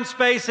time,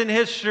 space, and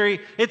history.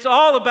 It's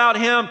all about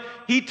Him.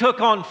 He took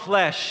on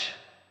flesh.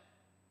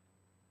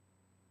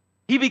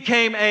 He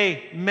became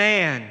a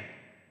man.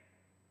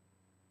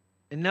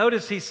 And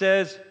notice He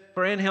says,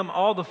 for in Him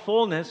all the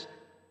fullness.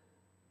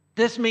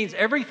 This means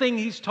everything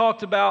He's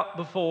talked about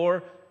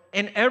before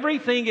and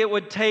everything it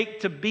would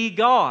take to be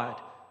God.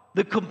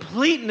 The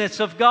completeness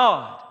of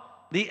God.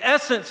 The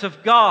essence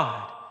of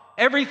God.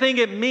 Everything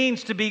it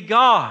means to be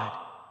God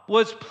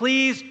was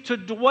pleased to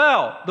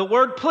dwell. The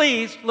word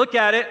pleased, look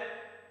at it.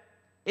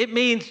 It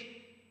means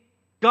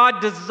God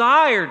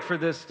desired for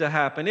this to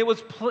happen. It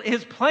was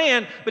His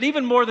plan, but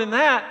even more than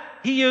that,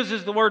 He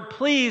uses the word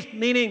pleased,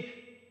 meaning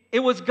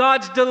it was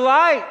God's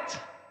delight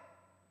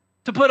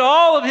to put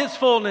all of His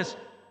fullness,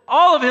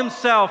 all of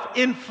Himself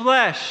in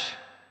flesh.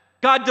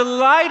 God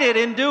delighted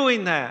in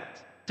doing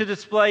that to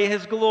display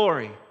His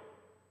glory.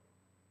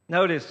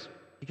 Notice,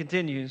 He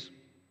continues,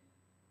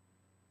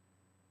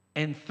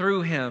 and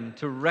through Him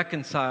to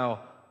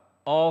reconcile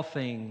all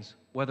things,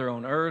 whether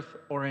on earth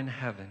or in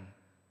heaven.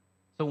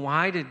 So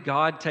why did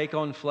God take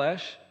on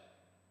flesh?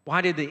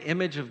 Why did the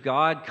image of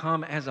God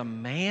come as a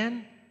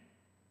man?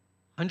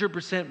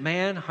 100%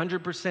 man,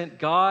 100%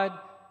 God,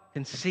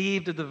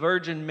 conceived of the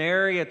Virgin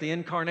Mary at the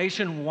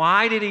incarnation.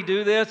 Why did He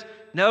do this?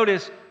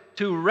 Notice,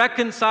 to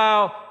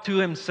reconcile to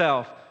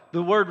Himself.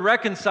 The word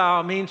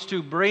reconcile means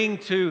to bring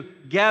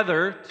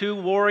together two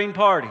warring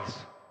parties.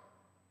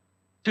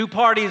 Two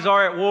parties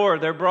are at war.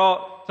 They're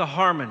brought to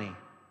harmony.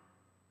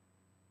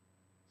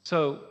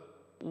 So,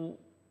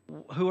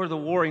 who are the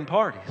warring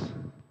parties?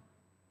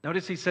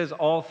 Notice He says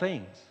all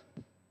things.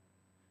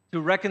 To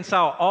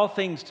reconcile all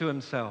things to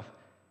Himself.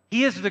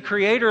 He is the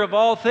creator of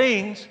all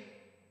things,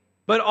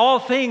 but all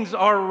things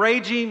are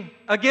raging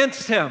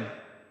against Him.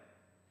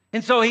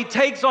 And so He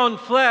takes on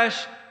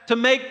flesh to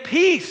make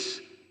peace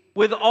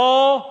with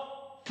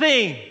all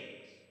things.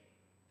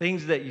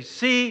 Things that you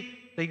see,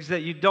 things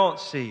that you don't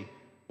see.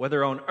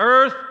 Whether on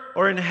earth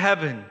or in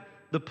heaven,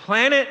 the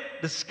planet,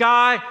 the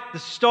sky, the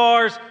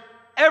stars,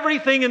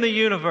 everything in the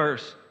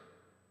universe,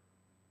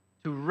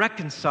 to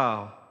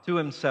reconcile to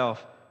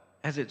Himself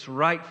as its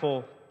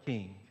rightful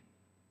king.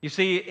 You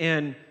see,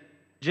 in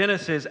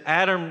Genesis,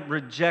 Adam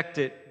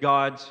rejected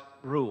God's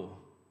rule.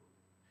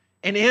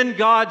 And in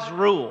God's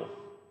rule,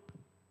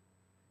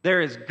 there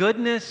is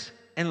goodness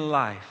and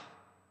life.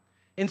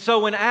 And so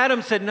when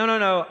Adam said,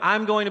 no,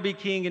 I'm going to be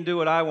king and do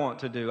what I want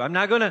to do. I'm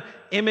not going to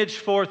image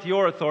forth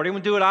your authority. I'm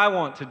going to do what I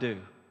want to do.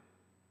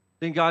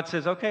 Then God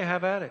says, okay,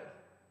 have at it.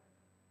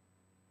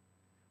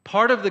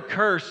 Part of the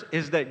curse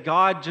is that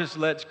God just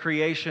lets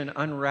creation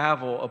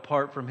unravel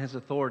apart from His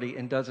authority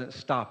and doesn't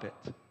stop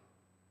it.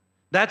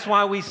 That's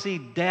why we see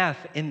death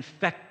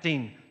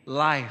infecting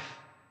life.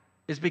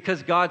 It's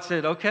because God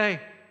said, okay,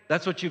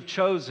 that's what you've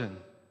chosen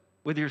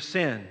with your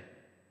sin.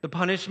 The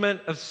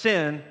punishment of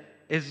sin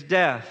is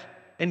death.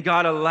 And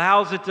God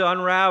allows it to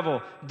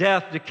unravel,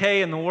 death,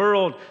 decay in the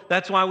world.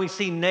 That's why we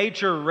see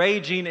nature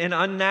raging in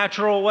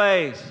unnatural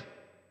ways.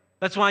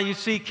 That's why you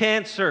see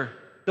cancer.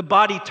 The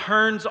body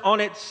turns on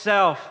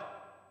itself.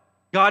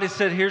 God has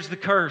said, here's the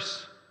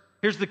curse.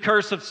 Here's the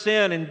curse of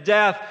sin, and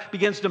death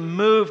begins to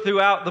move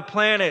throughout the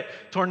planet.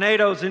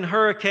 Tornadoes and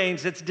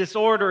hurricanes, it's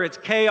disorder, it's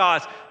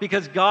chaos,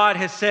 because God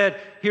has said,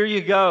 here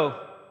you go.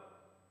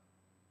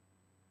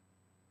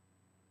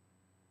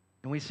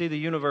 And we see the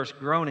universe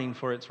groaning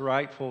for its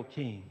rightful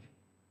king.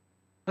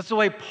 That's the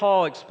way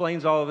Paul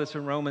explains all of this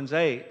in Romans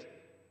 8.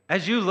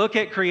 As you look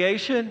at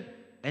creation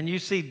and you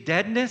see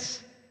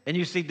deadness and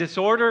you see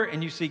disorder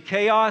and you see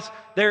chaos,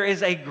 there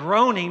is a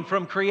groaning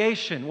from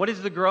creation. What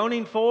is the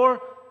groaning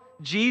for?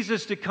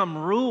 Jesus to come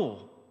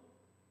rule.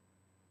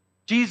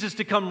 Jesus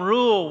to come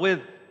rule with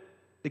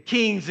the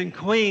kings and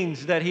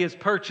queens that he has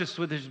purchased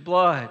with his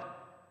blood.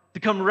 To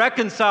come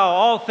reconcile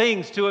all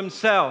things to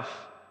himself.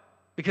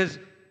 Because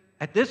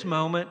at this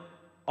moment,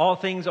 all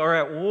things are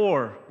at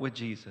war with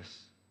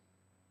Jesus.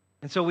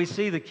 And so we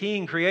see the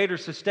King, Creator,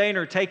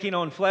 Sustainer taking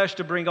on flesh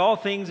to bring all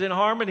things in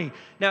harmony.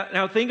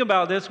 Now think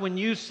about this. When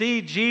you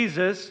see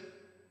Jesus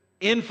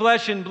in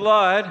flesh and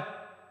blood,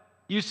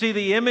 you see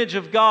the image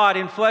of God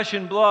in flesh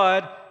and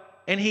blood,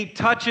 and he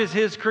touches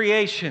his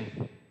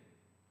creation.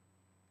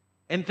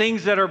 And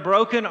things that are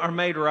broken are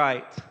made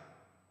right.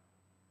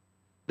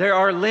 There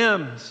are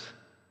limbs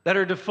that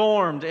are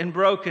deformed and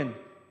broken,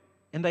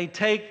 and they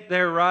take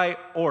their right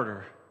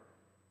order.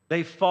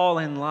 They fall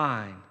in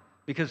line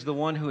because the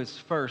one who is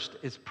first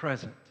is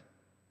present.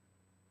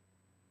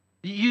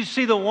 You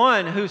see the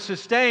one who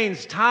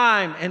sustains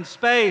time and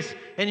space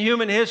and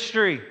human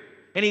history,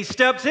 and he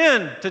steps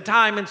into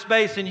time and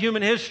space and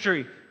human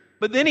history.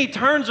 But then he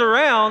turns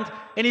around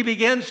and he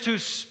begins to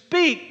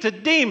speak to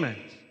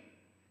demons,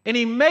 and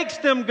he makes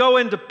them go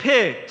into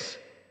pigs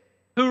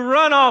who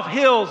run off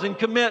hills and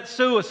commit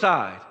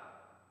suicide.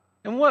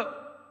 And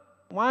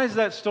why is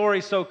that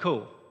story so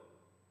cool?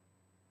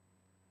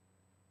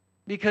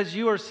 Because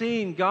you are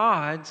seeing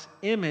God's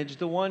image,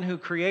 the one who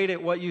created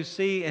what you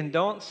see and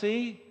don't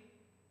see.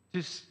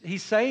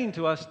 He's saying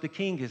to us, the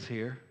King is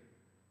here.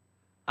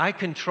 I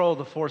control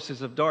the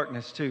forces of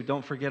darkness too.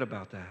 Don't forget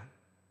about that.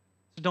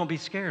 So don't be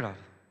scared of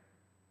them.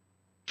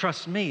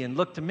 Trust me and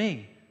look to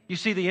me. You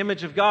see the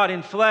image of God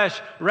in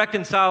flesh,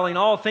 reconciling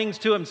all things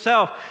to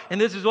himself. And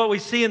this is what we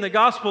see in the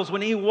Gospels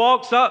when he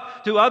walks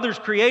up to others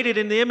created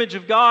in the image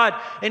of God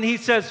and he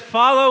says,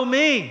 follow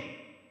me.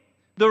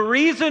 The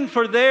reason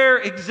for their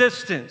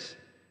existence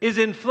is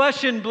in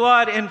flesh and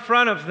blood in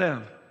front of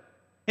them.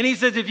 And he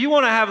says, if you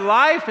want to have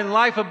life and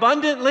life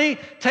abundantly,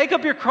 take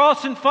up your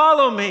cross and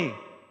follow me.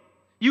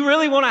 You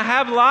really want to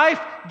have life?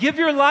 Give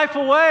your life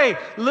away.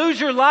 Lose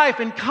your life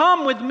and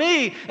come with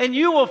me and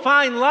you will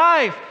find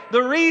life.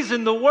 The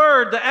reason, the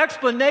word, the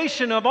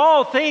explanation of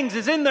all things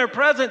is in their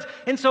presence.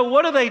 And so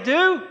what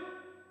do?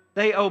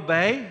 They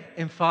obey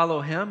and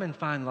follow him and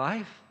find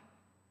life.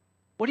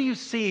 What are you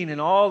seeing in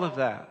all of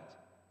that?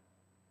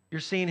 You're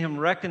seeing him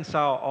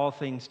reconcile all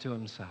things to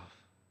himself.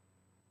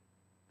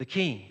 The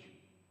King,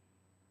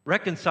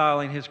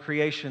 reconciling his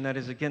creation that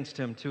is against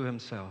him to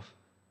himself.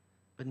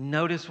 But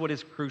notice what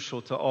is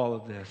crucial to all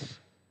of this.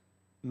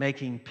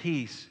 Making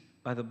peace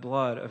by the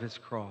blood of his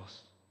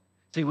cross.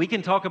 See, we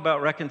can talk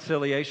about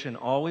reconciliation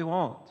all we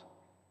want,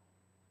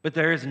 but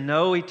there is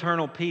no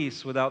eternal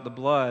peace without the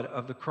blood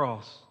of the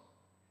cross.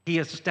 He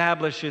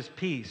establishes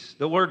peace.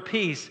 The word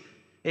peace,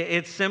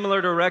 it's similar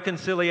to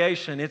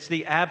reconciliation. It's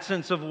the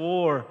absence of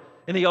war.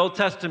 In the Old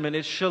Testament,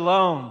 it's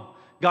shalom.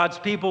 God's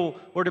people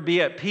were to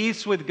be at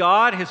peace with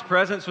God. His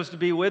presence was to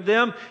be with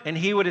them, and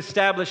he would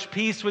establish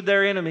peace with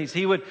their enemies.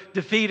 He would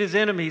defeat his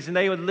enemies, and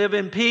they would live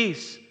in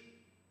peace.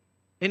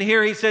 And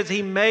here he says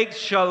he makes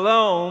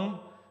shalom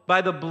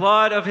by the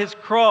blood of his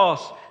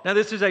cross. Now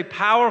this is a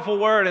powerful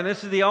word, and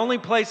this is the only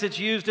place it's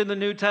used in the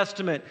New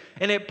Testament.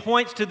 And it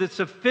points to the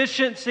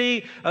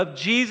sufficiency of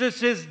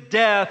Jesus'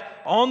 death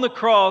on the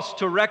cross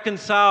to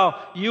reconcile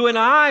you and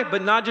I,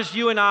 but not just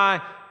you and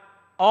I,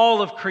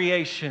 all of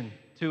creation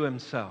to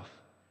himself.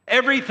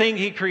 Everything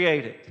he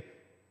created.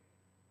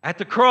 At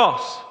the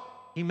cross,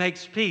 he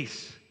makes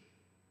peace.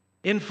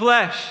 In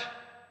flesh,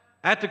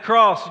 at the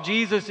cross,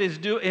 Jesus is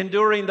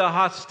enduring the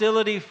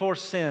hostility for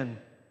sin.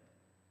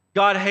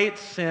 God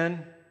hates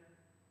sin.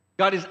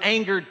 God is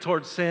angered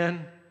towards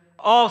sin.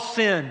 All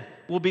sin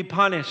will be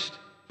punished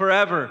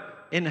forever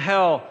in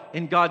hell,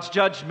 in God's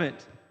judgment,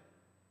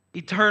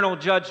 eternal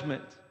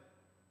judgment.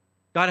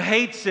 God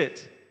hates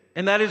it.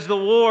 And that is the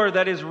war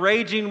that is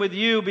raging with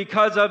you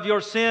because of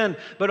your sin.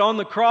 But on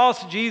the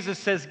cross, Jesus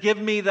says, give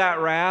me that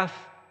wrath.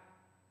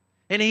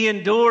 And he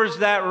endures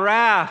that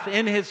wrath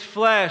in his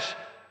flesh.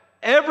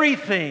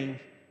 Everything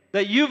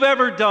that you've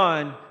ever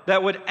done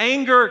that would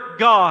anger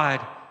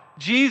God,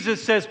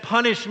 Jesus says,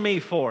 punish me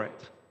for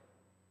it.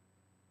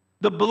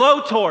 The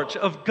blowtorch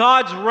of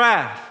God's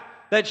wrath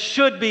that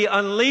should be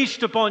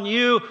unleashed upon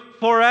you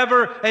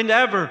forever and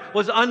ever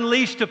was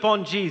unleashed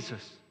upon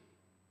Jesus.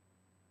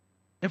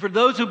 And for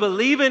those who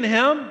believe in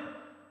him,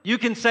 you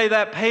can say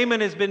that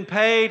payment has been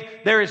paid.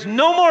 There is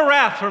no more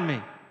wrath for me.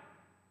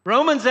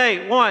 Romans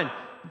 8:1,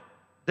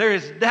 there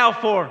is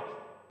therefore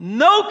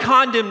no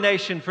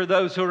condemnation for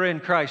those who are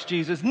in Christ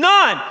Jesus.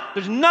 None.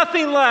 There's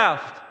nothing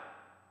left.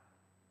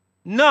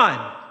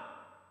 None.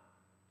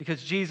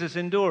 Because Jesus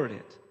endured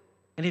it.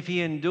 And if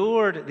he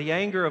endured the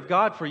anger of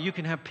God for you, you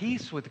can have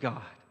peace with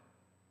God.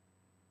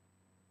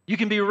 You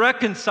can be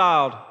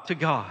reconciled to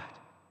God.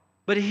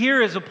 But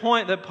here is a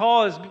point that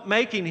Paul is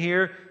making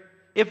here.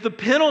 If the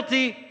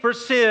penalty for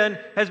sin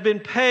has been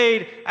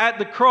paid at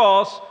the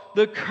cross,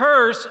 the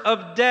curse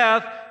of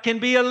death can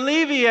be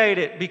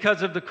alleviated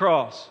because of the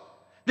cross.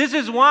 This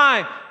is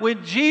why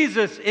when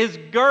Jesus is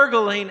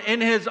gurgling in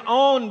his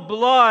own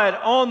blood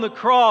on the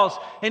cross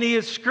and he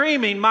is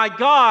screaming, my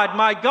God,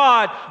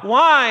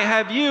 why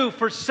have you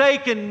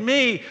forsaken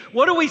me?"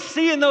 What do we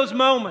see in those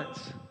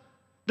moments?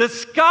 The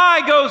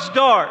sky goes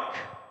dark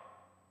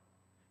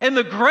and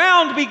the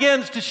ground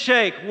begins to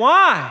shake.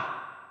 Why?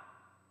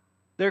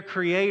 Their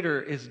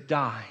Creator is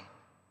dying.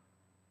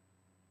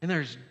 And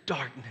there's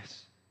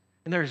darkness.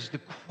 And there's the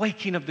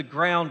quaking of the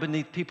ground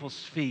beneath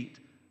people's feet.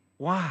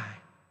 Why?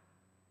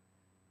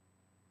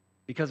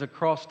 Because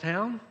across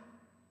town,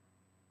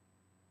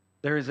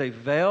 there is a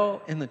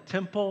veil in the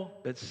temple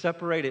that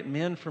separated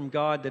men from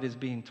God that is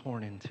being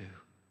torn into.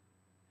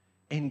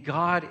 And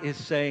God is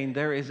saying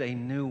there is a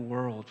new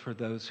world for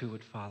those who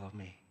would follow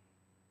me.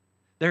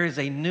 There is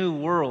a new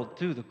world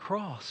through the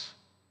cross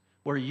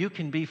where you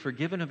can be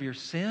forgiven of your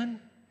sin,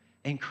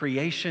 and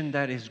creation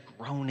that is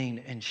groaning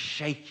and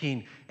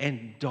shaking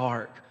and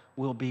dark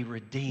will be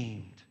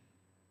redeemed.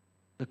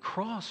 The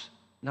cross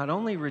not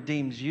only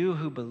redeems you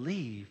who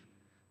believe,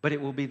 but it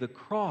will be the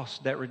cross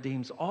that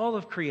redeems all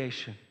of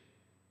creation.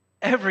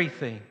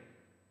 Everything.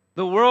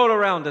 The world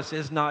around us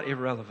is not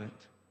irrelevant.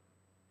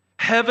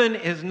 Heaven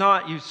is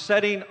not you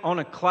sitting on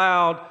a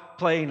cloud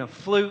playing a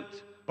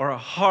flute or a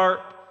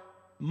harp,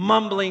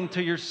 mumbling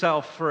to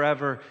yourself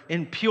forever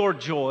in pure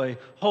joy,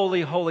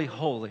 holy, holy,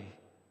 holy.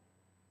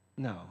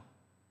 No.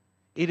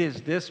 It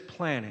is this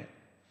planet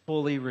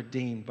fully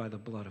redeemed by the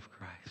blood of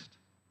Christ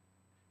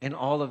and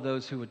all of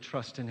those who would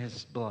trust in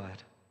his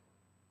blood.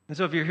 And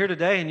so if you're here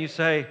today and you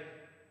say,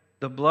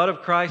 the blood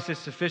of Christ is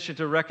sufficient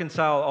to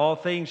reconcile all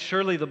things,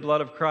 surely the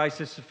blood of Christ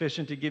is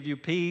sufficient to give you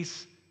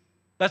peace.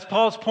 That's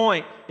Paul's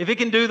point. If it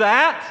can do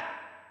that,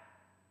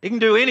 it can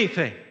do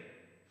anything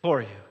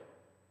for you.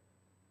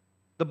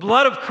 The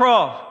blood of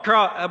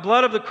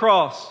the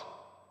cross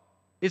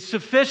is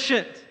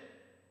sufficient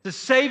to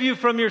save you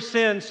from your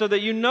sins so that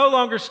you no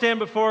longer stand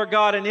before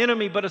God an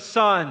enemy but a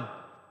son.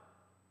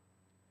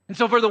 And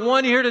so for the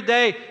one here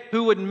today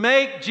who would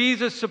make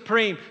Jesus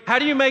supreme, how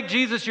do you make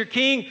Jesus your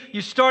king?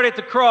 You start at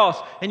the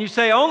cross and you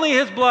say, only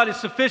his blood is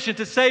sufficient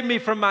to save me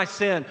from my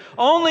sin.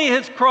 Only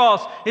his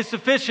cross is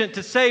sufficient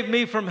to save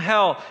me from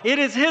hell. It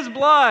is his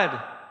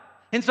blood.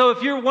 And so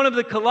if you're one of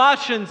the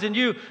Colossians and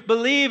you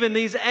believe in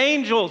these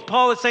angels,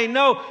 Paul is saying,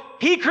 no,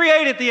 he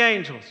created the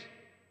angels.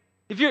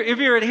 If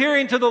you're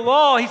adhering to the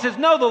law, he says,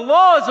 no, the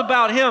law is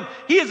about him.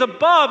 He is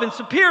above and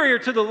superior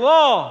to the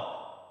law.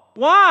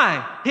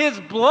 Why? His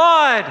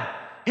blood,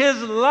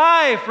 his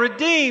life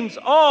redeems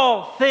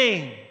all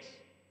things.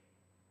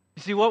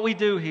 You see, what we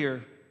do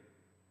here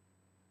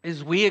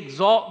is we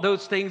exalt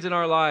those things in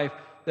our life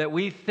that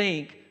we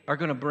think are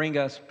going to bring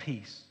us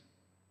peace.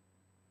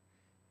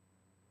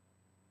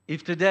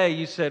 If today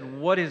you said,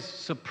 what is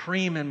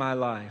supreme in my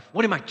life?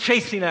 What am I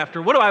chasing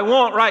after? What do I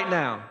want right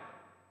now?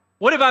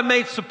 What have I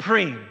made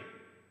supreme?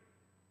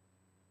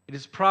 It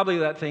is probably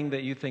that thing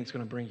that you think is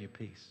going to bring you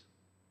peace.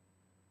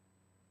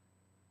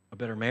 A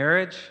better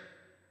marriage,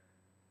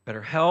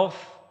 better health,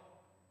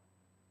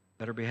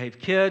 better behaved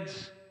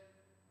kids,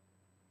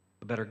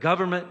 a better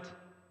government,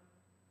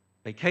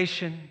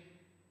 vacation,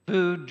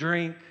 food,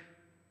 drink.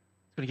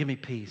 It's going to give me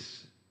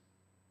peace.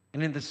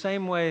 And in the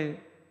same way,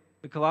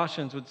 the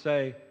Colossians would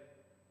say,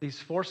 these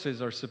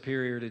forces are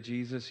superior to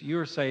Jesus. You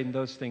are saying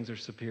those things are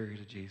superior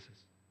to Jesus.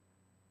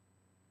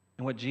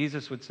 And what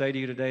Jesus would say to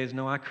you today is,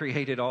 no, I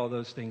created all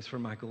those things for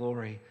my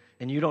glory.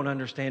 And you don't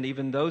understand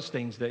even those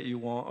things that you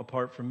want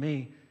apart from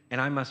me.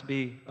 And I must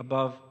be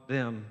above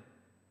them.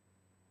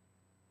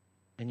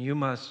 And you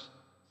must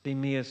see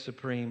me as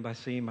supreme by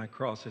seeing my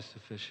cross as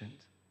sufficient.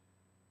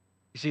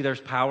 You see,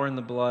 there's power in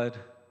the blood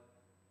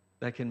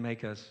that can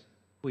make us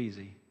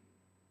queasy.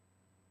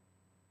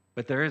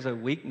 But there is a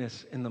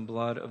weakness in the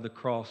blood of the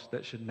cross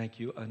that should make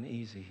you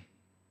uneasy.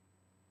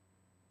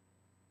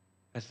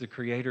 As the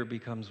Creator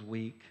becomes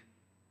weak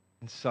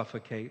and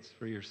suffocates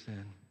for your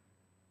sin.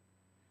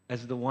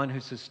 As the one who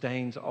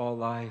sustains all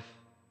life,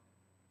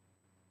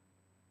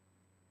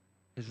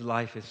 his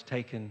life is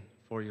taken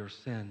for your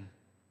sin.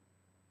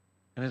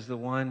 And as the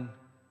one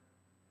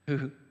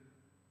who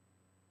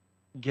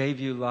gave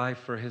you life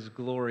for his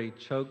glory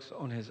chokes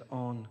on his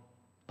own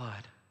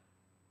blood,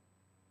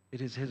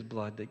 it is his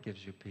blood that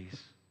gives you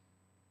peace.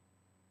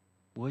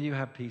 Will you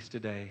have peace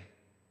today?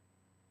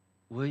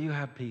 Will you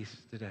have peace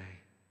today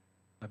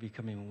by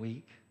becoming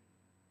weak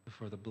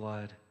before the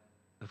blood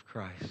of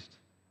Christ?